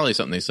 it's probably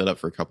something they set up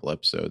for a couple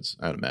episodes,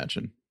 I would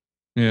imagine.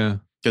 Yeah.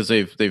 Because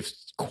they've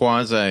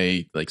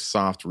quasi like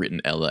soft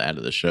written Ella out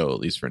of the show, at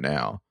least for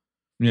now.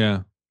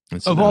 Yeah.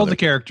 And so of now all the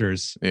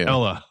characters,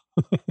 Ella.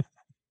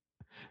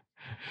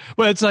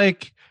 But it's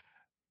like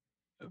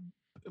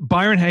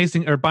Byron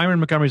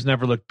Montgomery's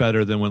never looked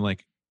better than when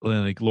like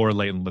Laura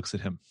Layton looks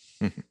at him.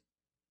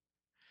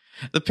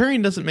 The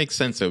pairing doesn't make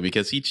sense though,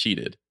 because he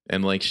cheated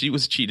and like she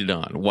was cheated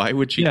on. Why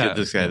would she give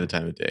this guy the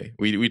time of day?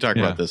 We talk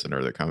about this in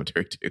earlier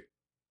commentary too.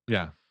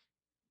 Yeah.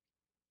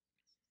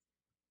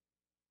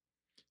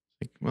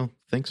 Like, well,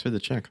 thanks for the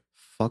check.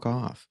 Fuck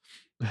off.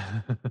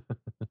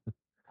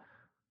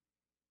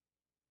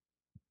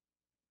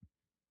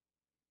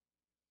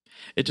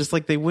 It's just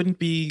like they wouldn't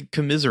be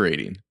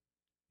commiserating.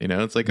 You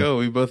know, it's like, oh,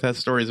 we both have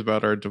stories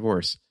about our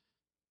divorce.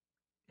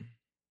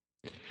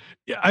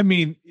 Yeah, I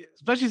mean,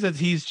 especially since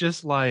he's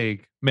just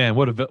like, man,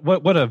 what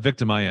a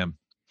victim I am.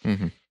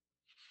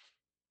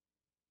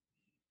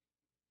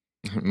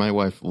 My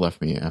wife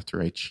left me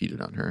after I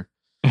cheated on her.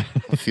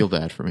 I feel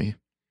bad for me.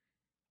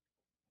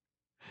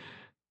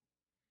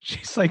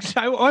 She's like,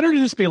 I want her to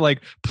just be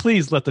like,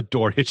 please let the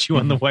door hit you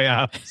on the way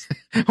out.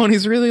 When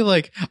he's really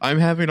like, I'm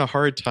having a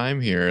hard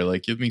time here.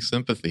 Like, give me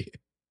sympathy.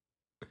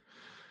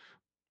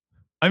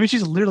 I mean,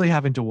 she's literally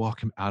having to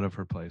walk him out of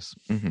her place.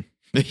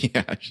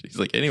 Yeah, she's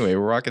like, anyway,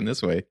 we're walking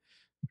this way.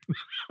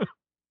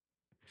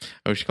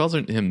 Oh, she calls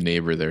him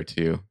neighbor there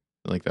too.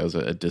 Like that was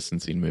a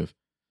distancing move.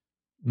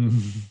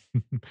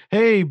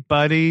 Hey,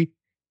 buddy.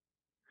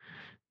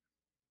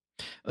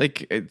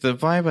 Like the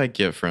vibe I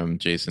get from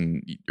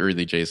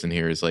early Jason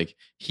here is like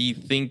he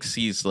thinks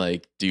he's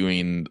like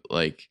doing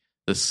like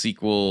the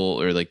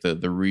sequel or like the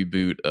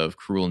reboot of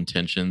Cruel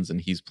Intentions, and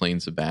he's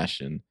playing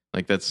Sebastian.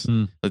 Like that's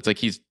like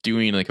he's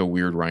doing like a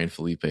weird Ryan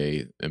Felipe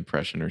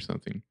impression or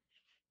something.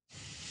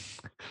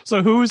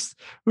 So who's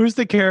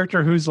the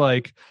character who's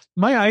like,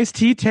 my iced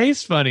tea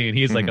tastes funny, and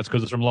he's like, that's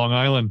because it's from Long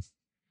Island.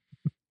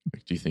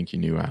 Like, do you think you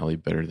knew Allie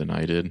better than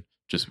I did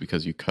just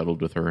because you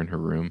cuddled with her in her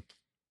room?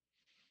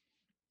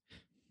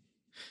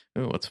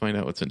 Oh, let's find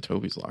out what's in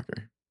Toby's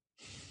locker.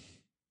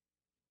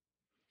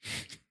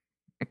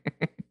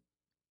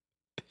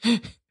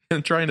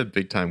 I'm trying to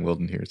big time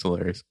Wilden here. It's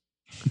hilarious.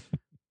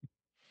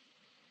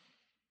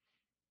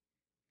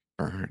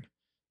 Burn.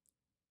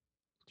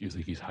 Do you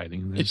think he's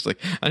hiding there? It's like,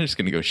 I'm just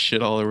going to go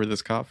shit all over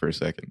this cop for a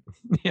second.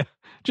 Yeah,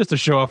 just to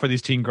show off for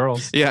these teen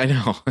girls. Yeah, I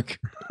know.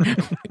 Like,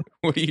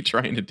 what are you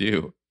trying to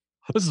do?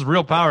 This is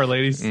real power,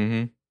 ladies.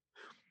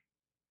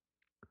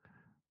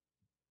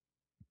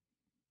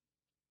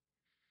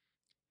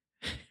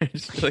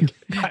 Just like,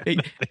 hey,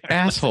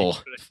 asshole,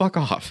 fuck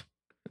off.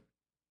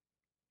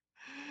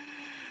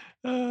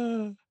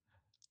 Like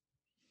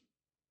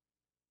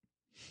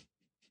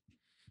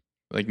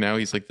now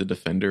he's like the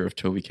defender of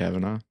Toby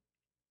Kavanaugh.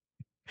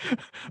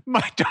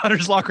 My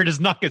daughter's locker does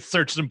not get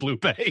searched in Blue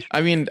Bay.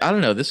 I mean, I don't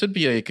know. This would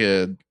be like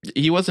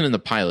he wasn't in the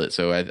pilot,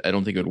 so I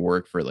don't think it would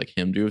work for like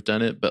him to have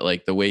done it. But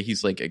like the way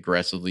he's like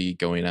aggressively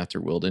going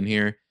after Wilden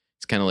here,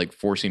 it's kind of like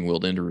forcing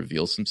Wilden to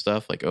reveal some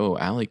stuff. Like, oh,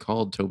 Allie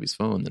called Toby's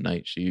phone the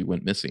night she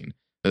went missing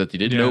that he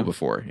didn't know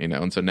before, you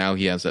know. And so now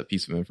he has that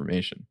piece of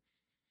information.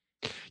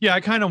 Yeah,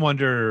 I kind of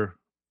wonder,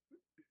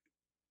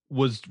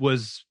 was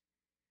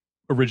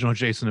original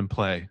Jason in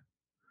play?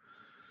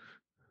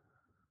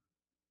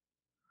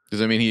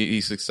 Because I mean,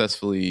 he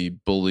successfully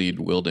bullied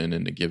Wilden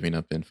into giving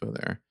up info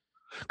there.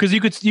 Because you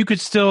could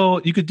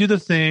do the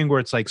thing where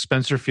it's like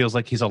Spencer feels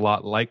like he's a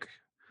lot like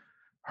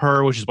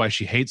her, which is why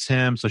she hates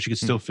him, so she could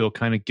still feel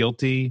kind of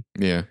guilty.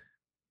 Yeah.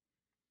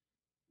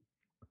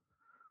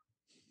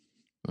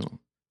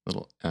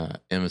 Little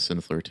Emerson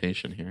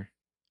flirtation here.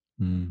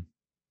 You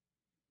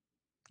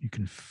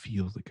can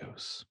feel the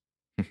ghosts.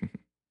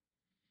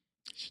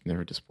 She'd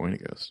never disappoint a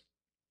ghost.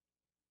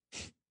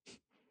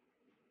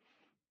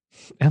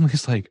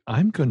 Emily's like,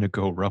 I'm going to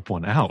go rub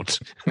one out.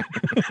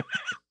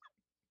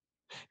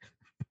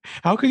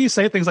 How can you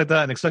say things like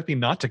that and expect me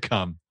not to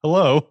come?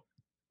 Hello?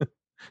 What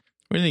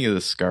do you think of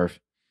this scarf?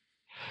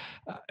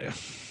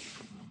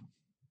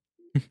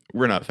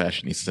 We're not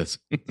fashionistas.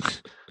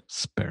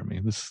 Spare me.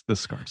 This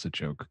scarf's a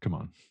joke. Come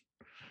on.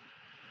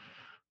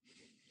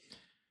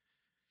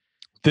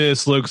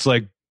 This looks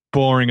like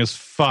boring as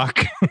fuck.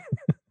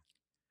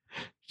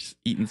 Just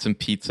eating some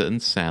pizza and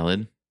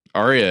salad.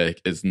 Arya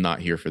is not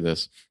here for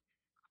this.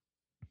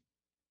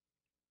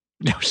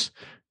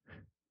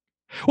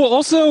 Well,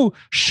 also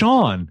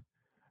Sean,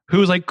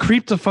 who like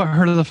creeped her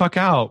the fuck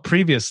out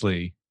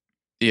previously.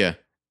 Yeah.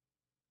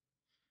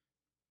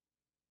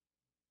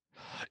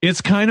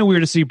 It's kind of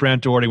weird to see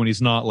Brant Doherty when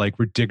he's not like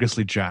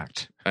ridiculously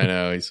jacked. I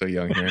know, he's so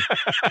young here.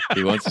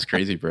 He wants his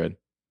crazy bread.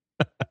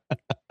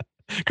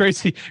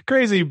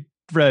 Crazy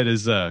bread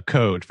is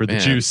code for the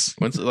juice.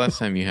 When's the last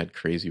time you had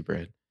crazy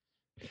bread?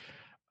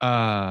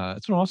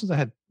 It's been a while since I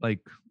had like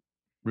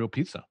real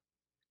pizza.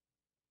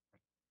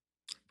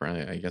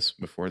 Probably, I guess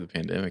before the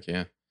pandemic,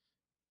 yeah.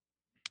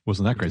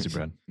 Wasn't that crazy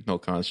bread?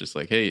 Milk Khan's just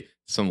like, hey,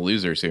 some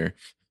losers here.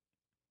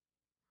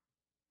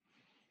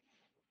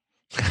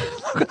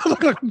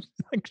 look like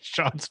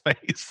Sean's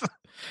face.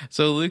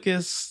 So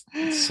Lucas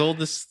sold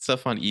this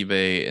stuff on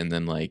eBay and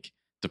then like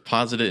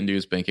deposited it into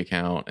his bank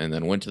account and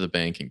then went to the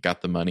bank and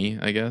got the money,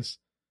 I guess.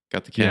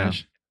 Got the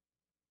cash.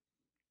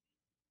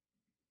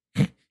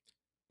 Yeah.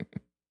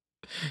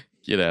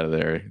 Get out of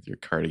there with your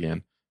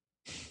cardigan.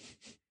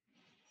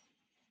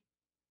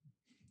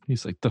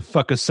 He's like, the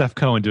fuck is Seth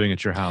Cohen doing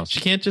at your house? She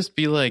can't just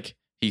be like,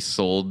 he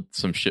sold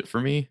some shit for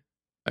me.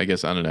 I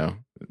guess, I don't know.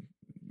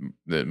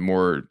 The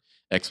more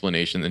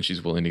explanation than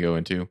she's willing to go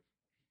into.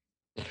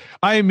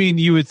 I mean,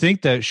 you would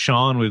think that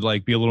Sean would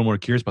like be a little more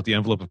curious about the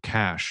envelope of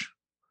cash.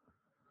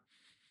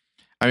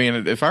 I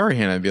mean, if I were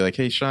him, I'd be like,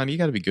 hey, Sean, you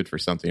got to be good for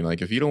something.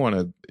 Like, if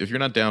you're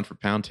not down for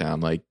Pound Town,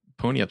 like,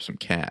 pony up some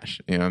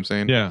cash. You know what I'm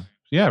saying? Yeah.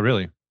 Yeah,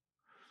 really.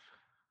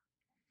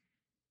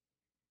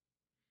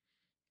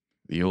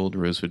 The old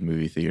Rosewood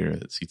movie theater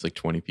that seats like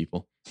 20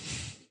 people.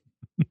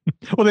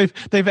 Well,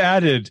 they've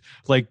added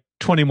like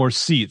 20 more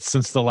seats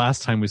since the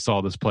last time we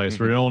saw this place,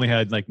 where it only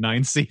had like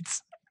 9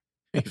 seats.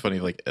 It's funny,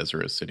 like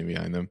Ezra is sitting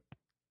behind them.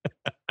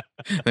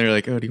 And they're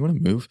like, oh, do you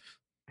want to move?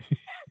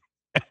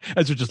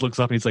 Ezra just looks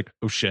up and he's like,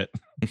 oh shit.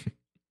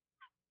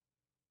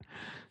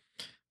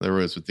 The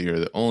Rosewood Theater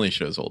that only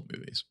shows old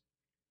movies.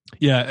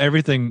 Yeah,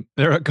 everything.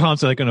 They're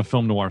constantly like in a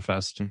film noir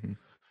fest.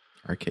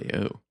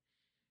 RKO.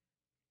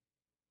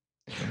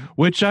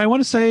 Which I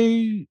want to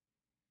say,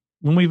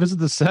 when we visited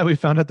the set, we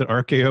found out that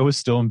RKO is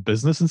still in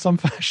business in some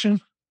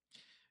fashion.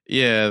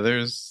 Yeah,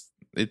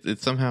 it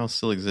somehow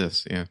still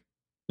exists. Yeah.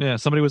 Yeah,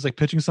 somebody was like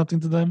pitching something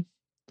to them.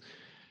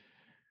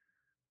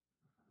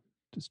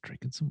 Just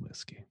drinking some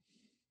whiskey.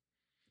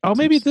 Oh,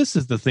 maybe this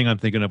is the thing I'm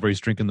thinking of where he's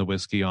drinking the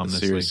whiskey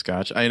ominously. Serious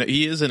scotch. I know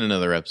he is in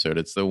another episode.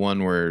 It's the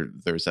one where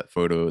there's that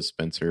photo of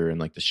Spencer and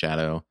like the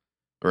shadow,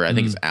 or I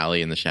think it's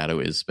Allie and the shadow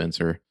is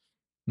Spencer.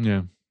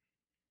 Yeah.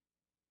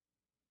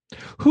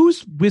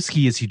 Whose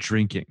whiskey is he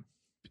drinking?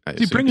 Did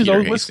he bring his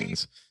own whiskey?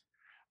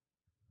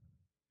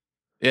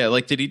 Yeah,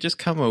 like did he just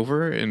come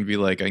over and be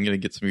like, "I'm gonna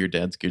get some of your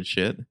dad's good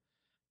shit"?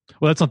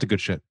 Well, that's not the good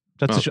shit.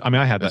 That's I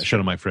mean, I have that shit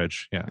in my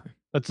fridge. Yeah,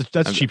 that's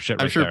cheap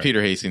shit. I'm sure there.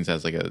 Peter Hastings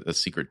has like a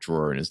secret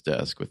drawer in his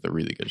desk with the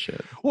really good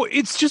shit. Well,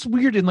 it's just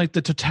weird in like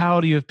the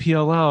totality of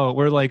PLL,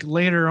 where like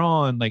later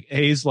on, like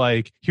A's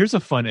like, "Here's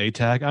a fun A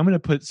tag. I'm gonna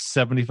put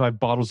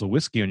 75 bottles of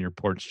whiskey on your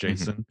porch,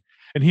 Jason."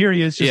 And here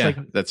he is, just like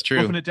that's true,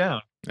 wolfing it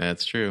down.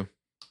 That's true.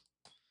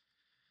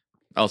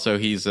 Also,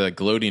 he's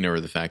gloating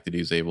over the fact that he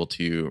was able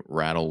to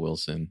rattle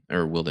Wilden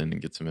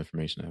and get some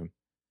information out of him.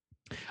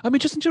 I mean,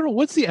 just in general,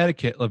 what's the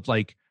etiquette of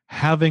like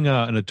having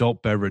an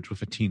adult beverage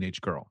with a teenage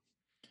girl?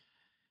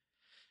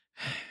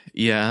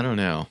 Yeah, I don't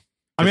know.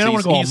 I mean, I don't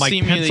want to go all he's Mike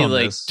Pence seemingly on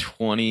like this.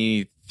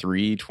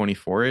 23,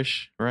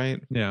 24-ish,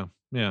 right? Yeah.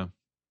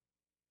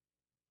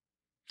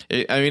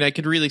 I mean, I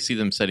could really see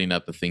them setting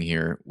up a thing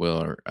here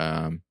where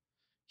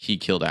he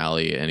killed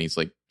Allie and he's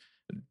like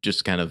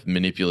just kind of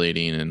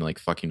manipulating and like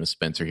fucking with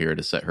Spencer here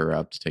to set her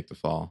up to take the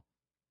fall.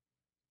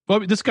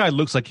 Well, this guy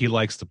looks like he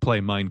likes to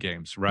play mind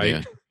games,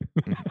 right?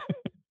 Yeah.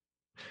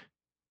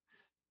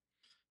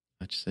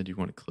 I just said you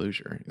wanted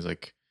closure. He's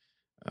like,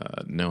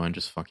 no, I'm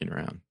just fucking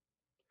around.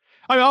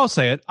 I mean, I'll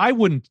say it. I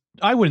wouldn't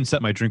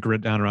set my drink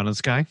down around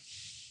this guy.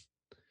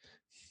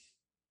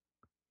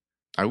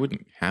 I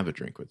wouldn't have a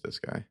drink with this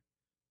guy.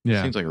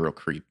 Yeah. Seems like a real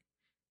creep.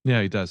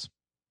 Yeah, he does.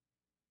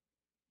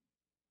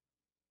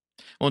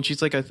 Well, and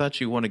she's like, I thought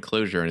you wanted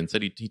closure. And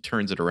instead he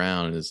turns it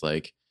around and is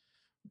like,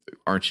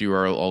 aren't you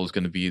always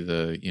going to be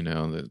the,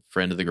 the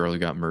friend of the girl who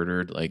got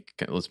murdered? Like,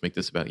 let's make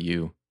this about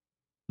you.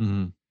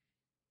 Mm-hmm.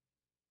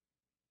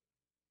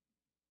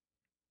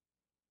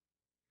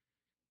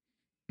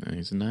 No,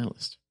 he's a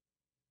nihilist.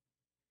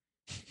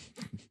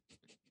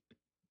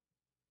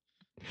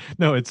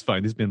 No, it's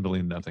fine. He's been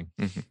believing nothing.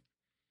 Mm-hmm.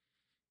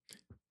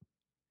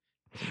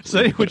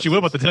 Say what you will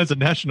about the tenets of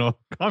national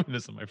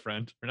communism, my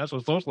friend, or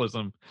national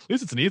socialism. At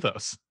least it's an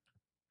ethos.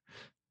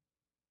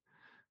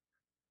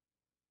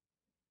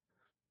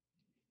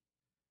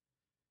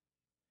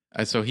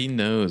 So he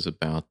knows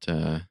about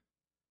the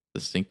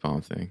stink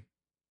bomb thing.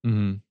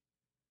 Mm-hmm.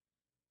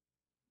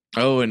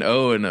 Oh,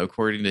 and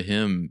according to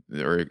him,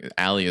 or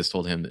Allie has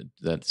told him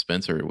that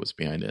Spencer was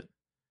behind it.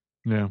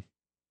 Yeah.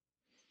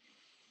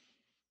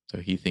 So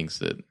he thinks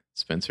that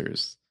Spencer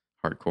is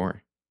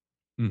hardcore.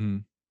 Mm-hmm.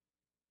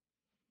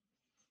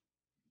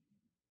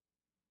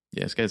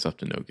 Yeah, this guy's up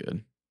to no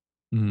good.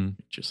 Mm-hmm.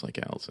 Just like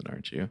Allison,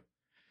 aren't you?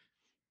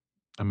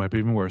 I might be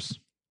even worse.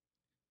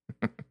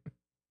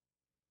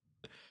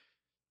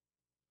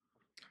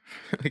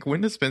 Like,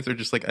 when does Spencer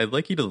just like, I'd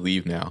like you to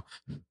leave now?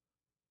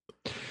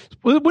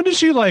 Well, when did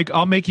she like,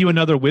 I'll make you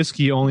another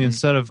whiskey, only Mm-hmm.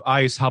 instead of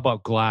ice, how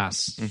about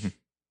glass? Mm-hmm.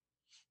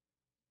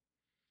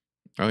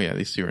 Oh, yeah,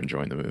 these two are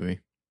enjoying the movie.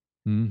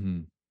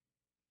 Mm-hmm.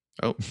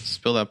 Oh,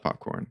 spill that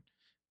popcorn.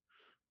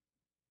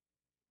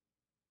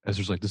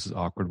 Ezra's like, this is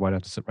awkward. Why'd I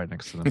have to sit right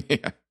next to them?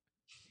 Yeah.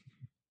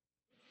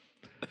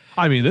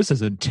 I mean, this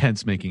is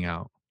intense making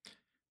out.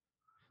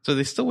 So are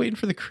they still waiting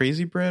for the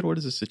crazy bread? What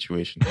is the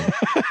situation here?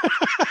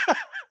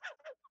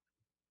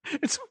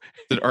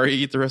 Did Ari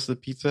eat the rest of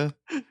the pizza?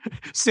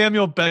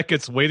 Samuel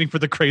Beckett's waiting for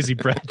the crazy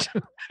bread.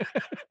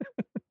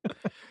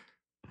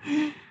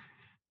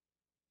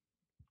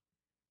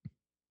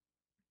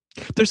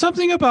 There's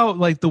something about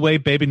like the way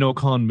Baby Noel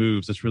Khan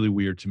moves that's really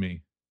weird to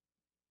me.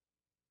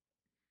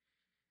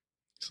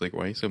 It's like,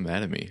 why are you so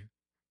mad at me?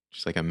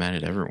 Just like, I'm mad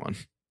at everyone.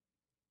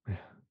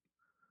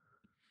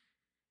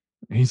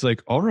 He's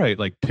like, all right,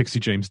 like Pixie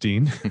James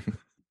Dean.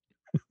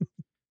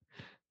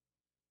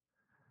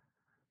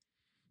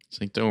 It's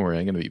like, don't worry,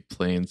 I'm going to be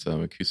playing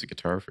some acoustic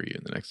guitar for you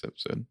in the next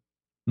episode.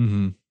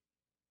 Mm-hmm.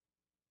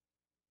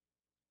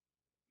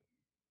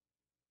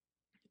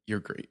 You're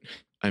great.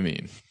 I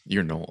mean,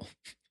 you're Noel.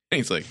 And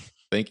he's like,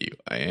 thank you,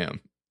 I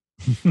am.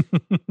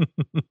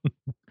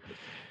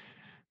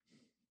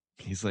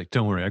 He's like,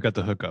 don't worry, I got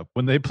the hookup.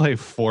 When they play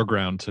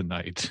Foreground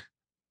tonight,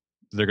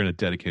 they're going to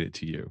dedicate it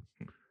to you.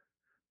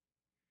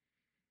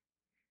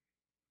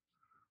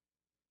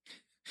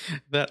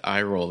 That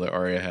eye roll that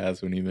Arya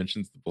has when he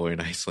mentions the boy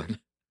in Iceland.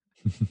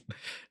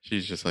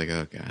 She's just like,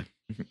 oh, God.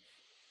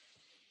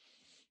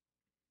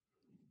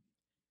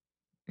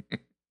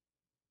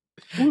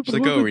 She's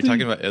like, oh, are we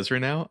talking about Ezra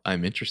now?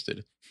 I'm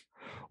interested.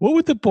 What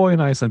would the boy in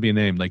Iceland be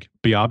named? Like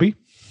Biabi?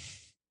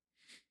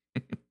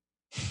 Of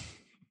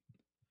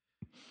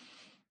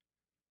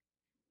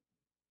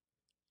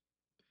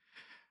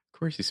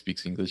course he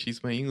speaks English.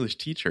 He's my English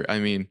teacher. I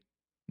mean,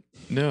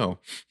 no.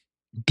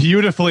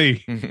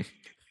 Beautifully.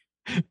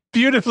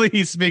 Beautifully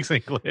he speaks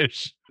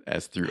English.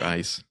 As through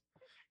ice.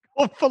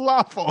 Oh,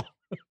 falafel.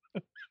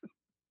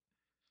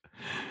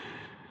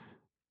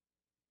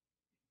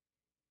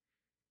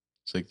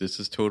 It's like, this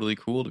is totally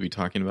cool to be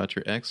talking about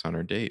your ex on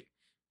our date.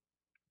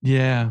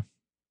 Yeah.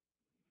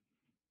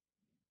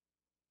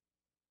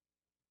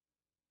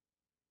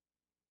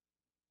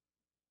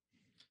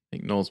 I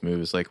think Noel's move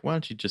is like, why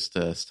don't you just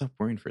stop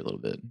worrying for a little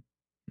bit?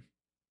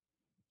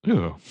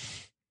 Ew.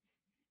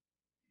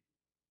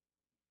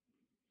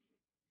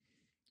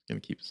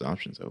 Gonna keep his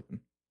options open.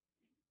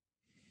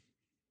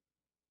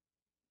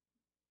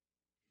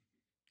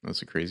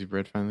 That's a crazy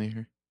bread finally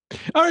here.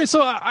 All right,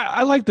 so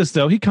I like this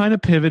though. He kind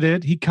of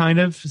pivoted. He kind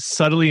of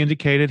subtly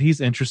indicated he's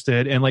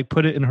interested and like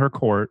put it in her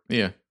court.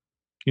 Yeah.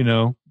 You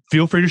know,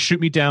 feel free to shoot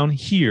me down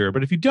here,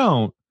 but if you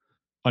don't,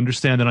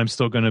 understand that I'm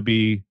still going to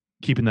be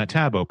keeping that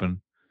tab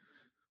open.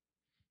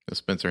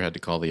 Spencer had to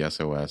call the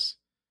SOS.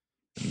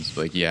 And it's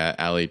like, yeah,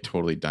 Allie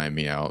totally dimed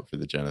me out for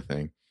the Jenna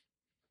thing.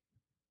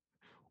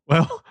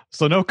 Well,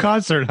 so no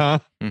concert, huh?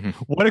 Mm-hmm.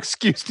 What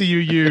excuse do you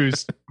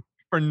use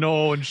for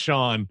Noel and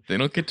Sean? They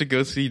don't get to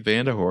go see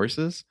Band of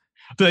Horses?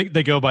 They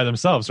go by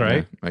themselves,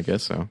 right? Yeah, I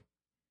guess so.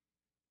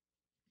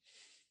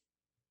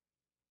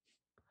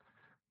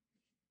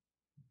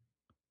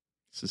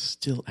 This is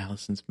still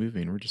Allison's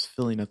movie, and we're just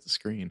filling up the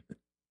screen.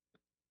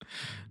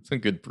 Some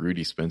good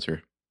broody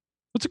Spencer.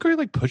 It's a great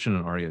like pushing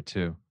an Arya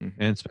too,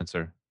 Mm-hmm. and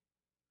Spencer.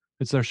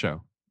 It's their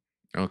show.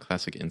 Oh,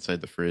 classic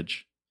inside the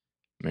fridge,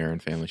 Marin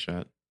family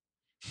shot.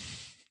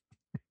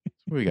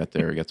 What we got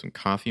there? We got some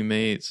Coffee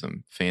Mate,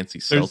 some fancy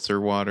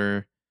seltzer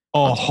water,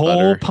 a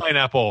whole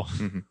pineapple,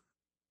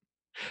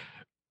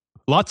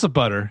 lots of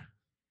butter.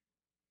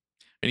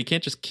 And you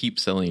can't just keep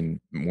selling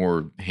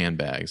more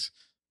handbags.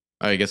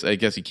 I guess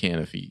you can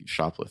if you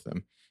shoplift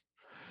them.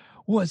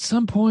 Well, at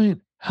some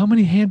point, how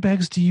many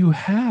handbags do you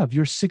have?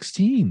 You're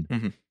 16.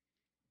 Mm-hmm.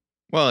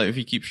 Well, if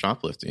you keep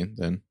shoplifting,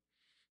 then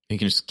you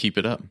can just keep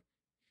it up.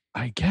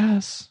 I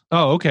guess.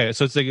 Oh, okay.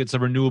 So it's a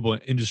renewable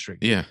industry.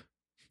 Yeah.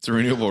 It's a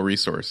renewable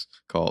resource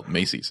called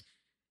Macy's.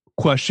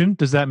 Question: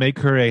 does that make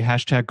her a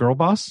hashtag girl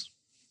boss?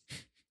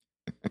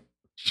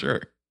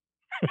 Sure.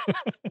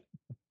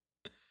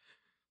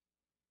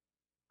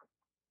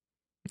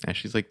 And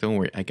she's like, don't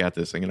worry, I got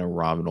this. I'm going to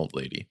rob an old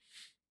lady.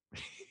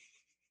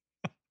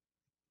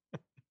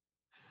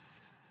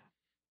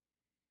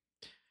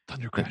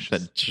 Thunder crashes.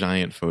 That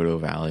giant photo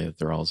of Allie that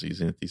they're all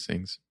using at these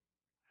things.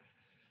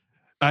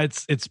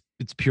 It's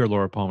pure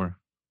Laura Palmer.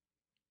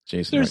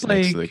 Jason right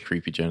next to the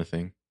creepy Jenna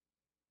thing.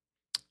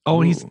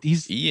 Oh, and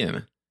he's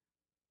Ian.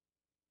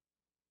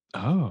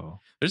 Oh.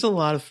 There's a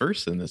lot of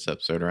firsts in this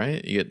episode,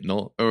 right? You get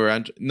Noel.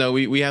 No,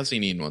 we have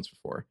seen Ian once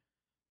before.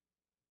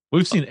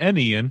 We've seen an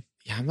Ian.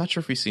 Yeah, I'm not sure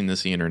if we've seen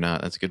this Ian or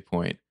not. That's a good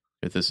point.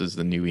 If this is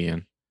the new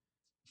Ian.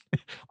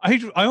 I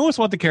almost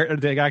want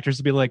the actors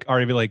to be like,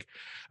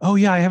 oh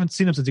yeah, I haven't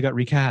seen him since he got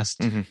recast.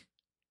 Mm-hmm. Is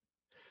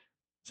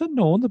that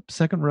Noel in the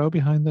second row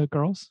behind the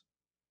girls?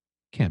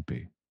 Can't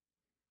be.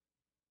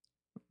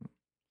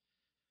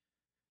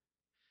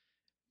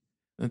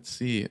 Let's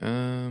see.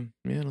 Yeah,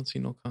 I don't see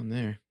Noel Khan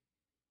there.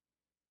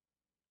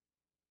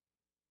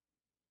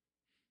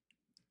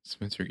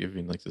 Spencer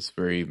giving like this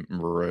very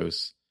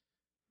morose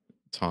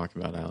talk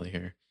about Allie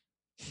here.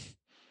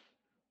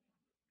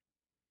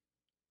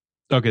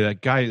 Okay,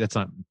 that guy, that's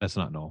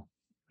not Noel.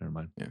 Never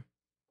mind. Yeah.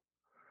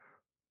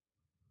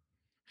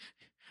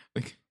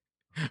 Like,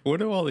 what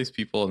do all these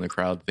people in the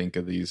crowd think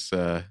of these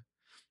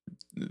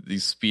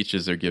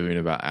speeches they're giving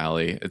about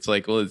Allie? It's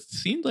like, well, it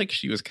seemed like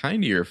she was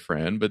kind of your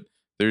friend, but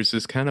there's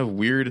this kind of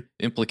weird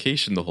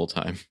implication the whole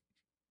time.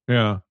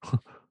 Yeah.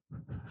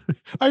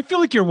 I feel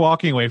like you're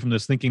walking away from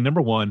this thinking,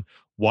 number one,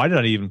 why did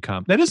I even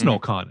come? That is Noel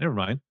Khan. Never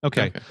mind.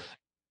 Okay.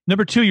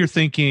 Number two, you're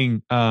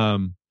thinking,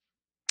 I'm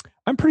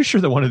pretty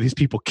sure that one of these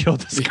people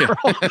killed this girl.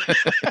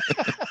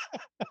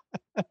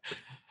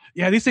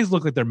 Yeah, these things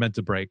look like they're meant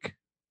to break.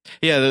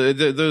 Yeah,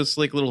 those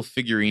like little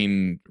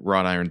figurine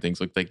wrought iron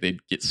things look like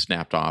they'd get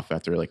snapped off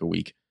after like a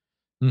week.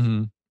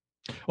 Mm-hmm.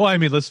 Well, I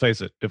mean, let's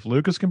face it. If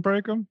Lucas can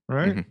break them,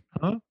 right?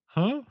 Mm-hmm.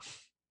 Huh?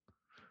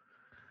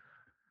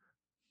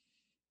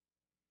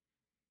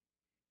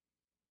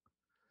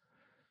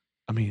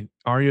 I mean,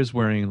 Arya's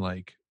wearing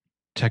like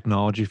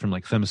technology from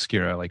like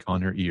Themyscira like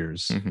on her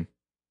ears. Mm-hmm.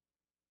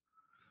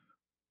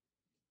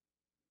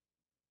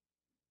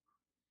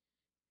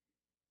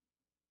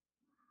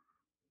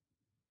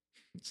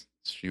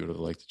 She would have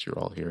liked that you're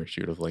all here.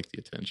 She would have liked the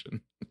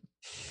attention.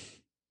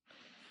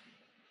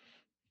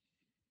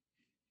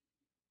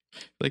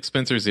 Like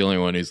Spencer's the only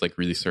one who's like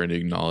really starting to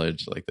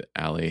acknowledge like the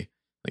Allie,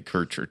 like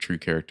her true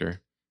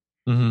character.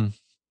 Mm-hmm.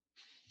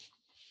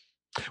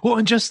 Well,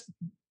 and just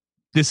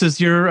this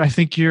is I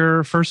think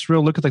your first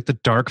real look at like the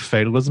dark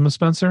fatalism of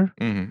Spencer.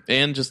 Mm-hmm.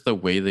 And just the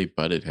way they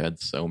butted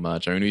heads so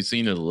much. I mean, we've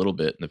seen it a little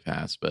bit in the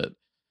past, but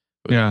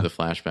with the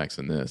flashbacks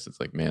in this, it's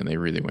like, man, they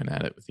really went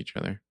at it with each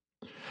other.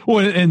 Well,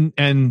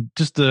 and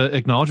just the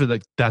acknowledgement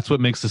that that's what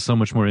makes this so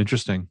much more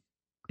interesting.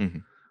 Mm-hmm.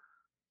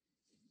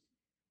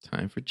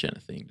 Time for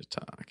Jenna thing to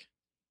talk.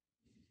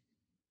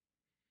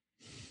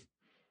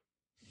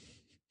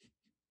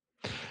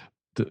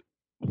 The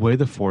way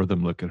the four of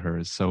them look at her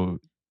is so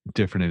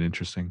different and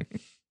interesting.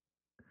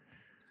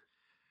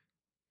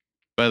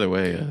 By the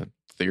way,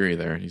 theory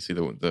there. You see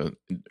the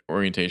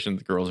orientation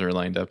the girls are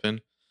lined up in?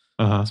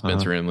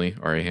 Spencer, Emily,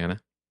 Arya, Hannah.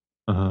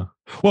 Well,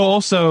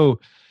 also,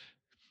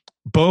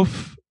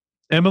 both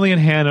Emily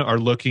and Hannah are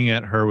looking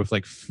at her with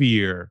like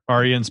fear.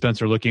 Arya and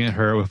Spencer are looking at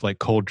her with like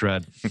cold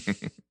dread.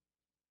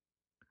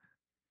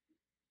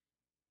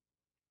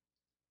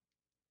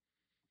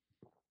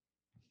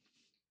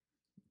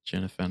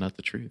 Jenna found out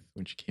the truth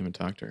when she came and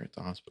talked to her at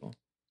the hospital.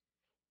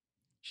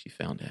 She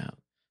found out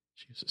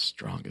she was the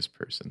strongest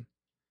person.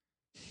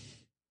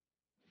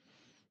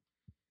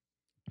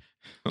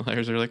 The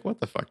liars are like, what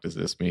the fuck does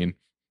this mean?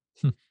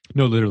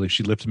 No, literally,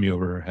 she lifted me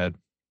over her head.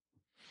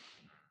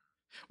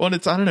 Well, I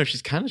don't know.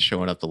 She's kind of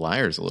showing up the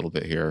liars a little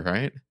bit here,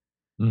 right?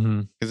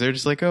 Mm-hmm. Because they're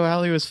just like, oh,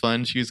 Allie was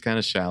fun. She was kind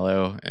of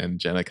shallow. And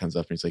Jenna comes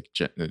up and he's like,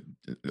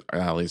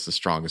 Allie's the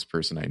strongest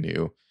person I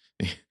knew.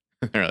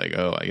 They're like,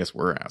 oh, I guess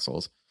we're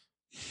assholes.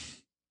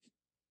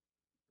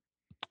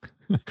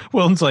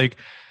 Well, it's like,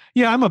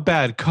 yeah, I'm a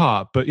bad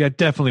cop, but yeah,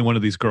 definitely one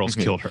of these girls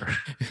killed her.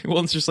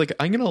 Well, it's just like,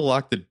 I'm going to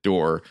lock the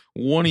door.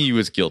 One of you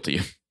is guilty.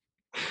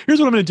 Here's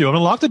what I'm going to do. I'm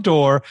going to lock the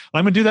door.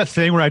 I'm going to do that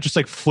thing where I just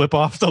like flip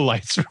off the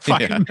lights for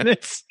 5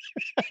 minutes.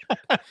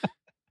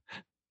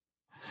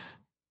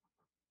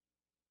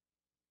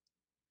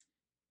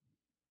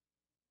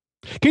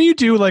 Can you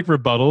do like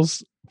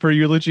rebuttals for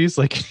eulogies?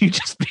 Like, can you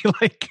just be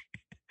like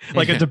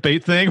a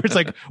debate thing where it's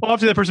like, well,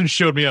 after that person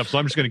showed me up, so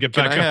I'm just going to get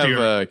back up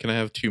here. Can I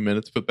have 2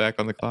 minutes put back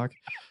on the clock?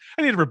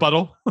 I need a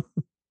rebuttal.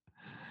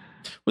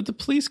 Would the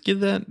police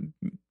give that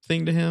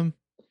thing to him?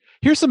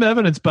 Here's some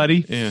evidence,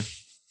 buddy. Yeah.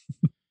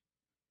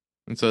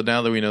 And so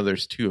now that we know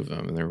there's 2 of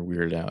them and they're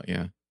weirded out,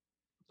 yeah.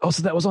 Oh,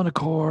 so that was on a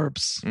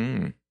corpse.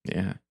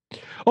 Yeah.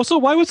 Also,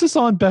 why was this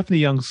on Bethany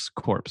Young's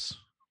corpse?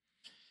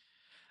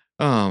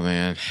 Oh,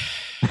 man.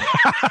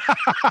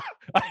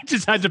 I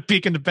just had to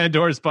peek into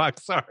Pandora's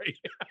box. Sorry.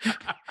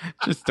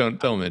 Just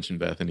don't mention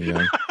Bethany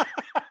Young.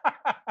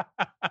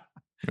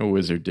 A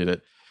wizard did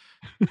it.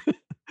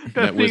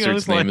 That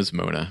wizard's name is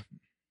Mona.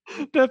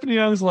 Bethany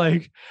Young's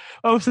like,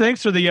 oh,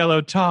 thanks for the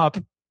yellow top.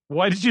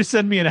 Why did you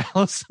send me an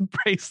Allison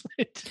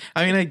bracelet?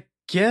 I mean, I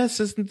guess,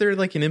 isn't there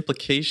like an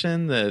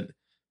implication that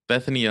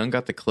Bethany Young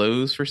got the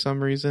clothes for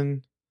some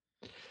reason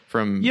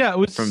from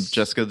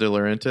Jessica De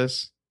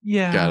Laurentiis?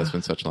 Yeah. God, it's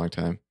been such a long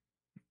time.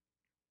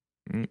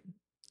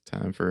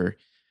 Time for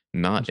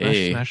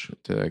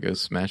to go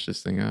smash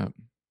this thing up.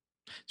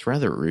 It's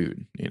rather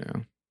rude,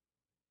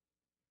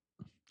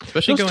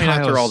 especially those going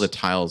after all the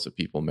tiles that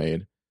people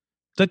made.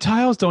 The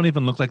tiles don't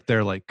even look like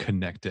they're like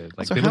connected.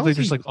 Like, so they look like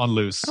they're just like on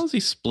loose. How is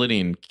he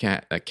splitting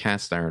a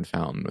cast iron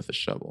fountain with a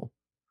shovel?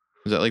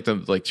 Is that like the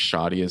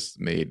shoddiest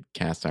made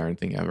cast iron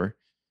thing ever?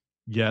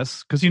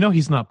 Yes, because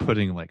he's not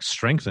putting like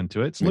strength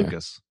into it. It's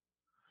Lucas.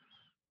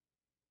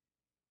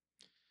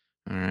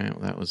 All right,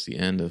 well, that was the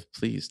end of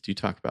Please Do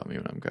Talk About Me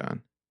When I'm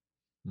Gone.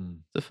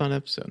 It's a fun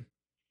episode.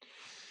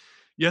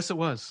 Yes, it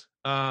was.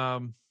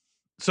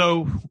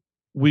 So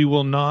we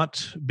will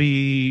not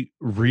be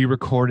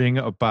re-recording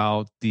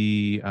about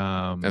the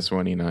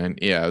S1E9.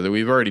 Yeah,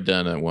 we've already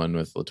done one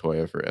with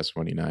Latoya for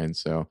S1E9,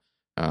 so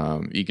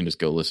you can just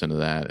go listen to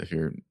that if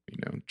you're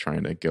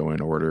trying to go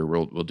in order.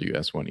 We'll do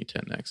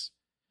S1E10 next.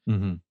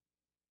 Mm-hmm.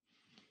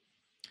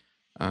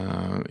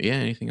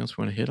 Anything else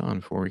we want to hit on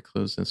before we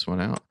close this one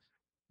out?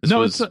 This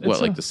was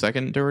the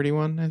second Doherty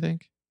one, I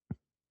think?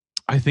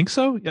 I think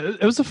so.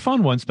 It was a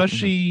fun one,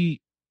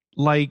 especially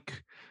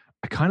like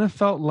I kind of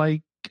felt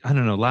like, I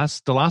don't know,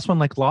 the last one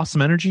like lost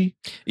some energy.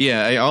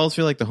 Yeah, I always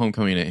feel like the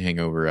Homecoming and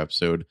Hangover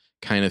episode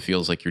kind of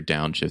feels like you're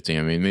downshifting.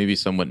 I mean, maybe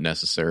somewhat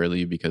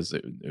necessarily because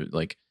it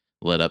like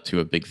led up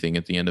to a big thing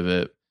at the end of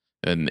it.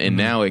 And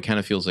now it kind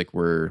of feels like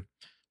we're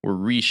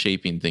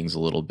reshaping things a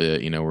little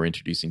bit. We're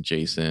introducing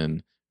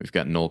Jason. We've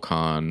got Noel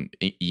Khan.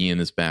 Ian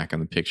is back on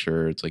the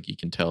picture. It's like you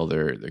can tell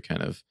they're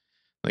kind of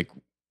like,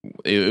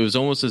 it was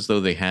almost as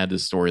though they had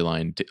this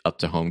storyline up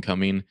to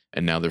Homecoming,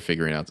 and now they're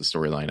figuring out the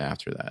storyline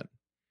after that.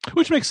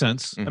 Which makes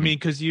sense. Mm-hmm. I mean,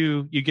 because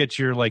you get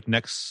your like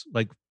next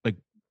like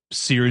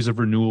series of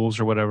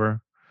renewals or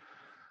whatever.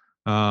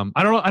 I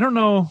don't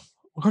know.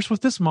 Of course,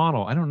 with this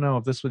model, I don't know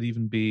if this would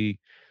even be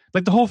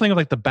like the whole thing of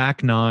like the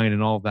back nine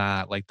and all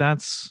that. Like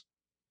that's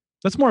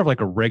more of like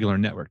a regular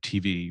network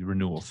TV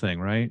renewal thing,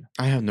 right?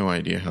 I have no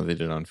idea how they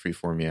did on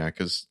Freeform,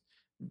 because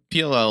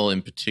PLL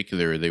in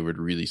particular, they would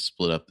really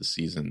split up the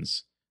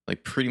seasons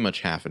like pretty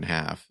much half and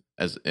half,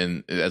 as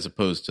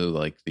opposed to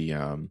like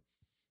the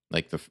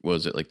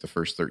the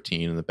first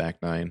 13 and the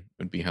back 9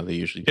 would be how they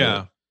usually do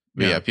it.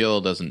 But yeah,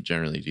 PLL doesn't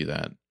generally do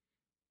that.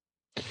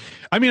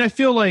 I mean, I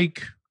feel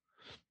like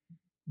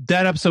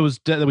that episode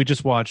that we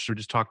just watched or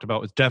just talked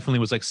about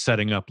was like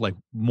setting up like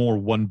more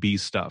 1B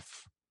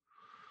stuff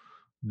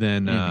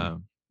than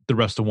the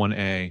rest of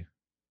 1A.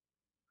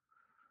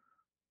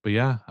 But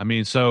yeah, I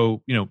mean,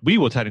 so, we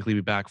will technically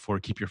be back for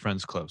Keep Your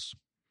Friends Close.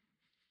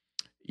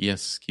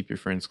 Yes, Keep Your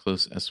Friends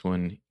Close.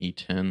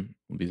 S1E10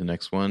 will be the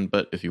next one.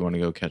 But if you want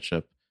to go catch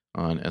up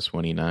on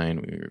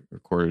S1E9, we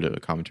recorded a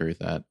commentary with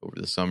that over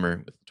the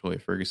summer with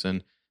Latoya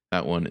Ferguson.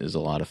 That one is a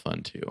lot of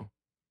fun too.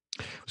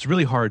 It was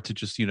really hard to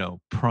just,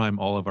 prime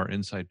all of our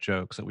inside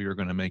jokes that we were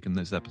going to make in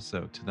this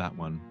episode to that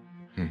one.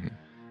 Mm-hmm.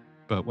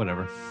 But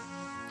whatever.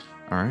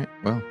 All right.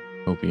 Well,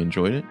 hope you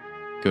enjoyed it.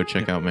 Go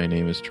check out My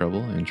Name is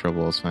Trouble and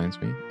Trouble Always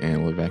Finds Me.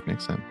 And we'll be back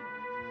next time.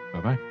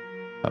 Bye-bye.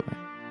 Bye-bye.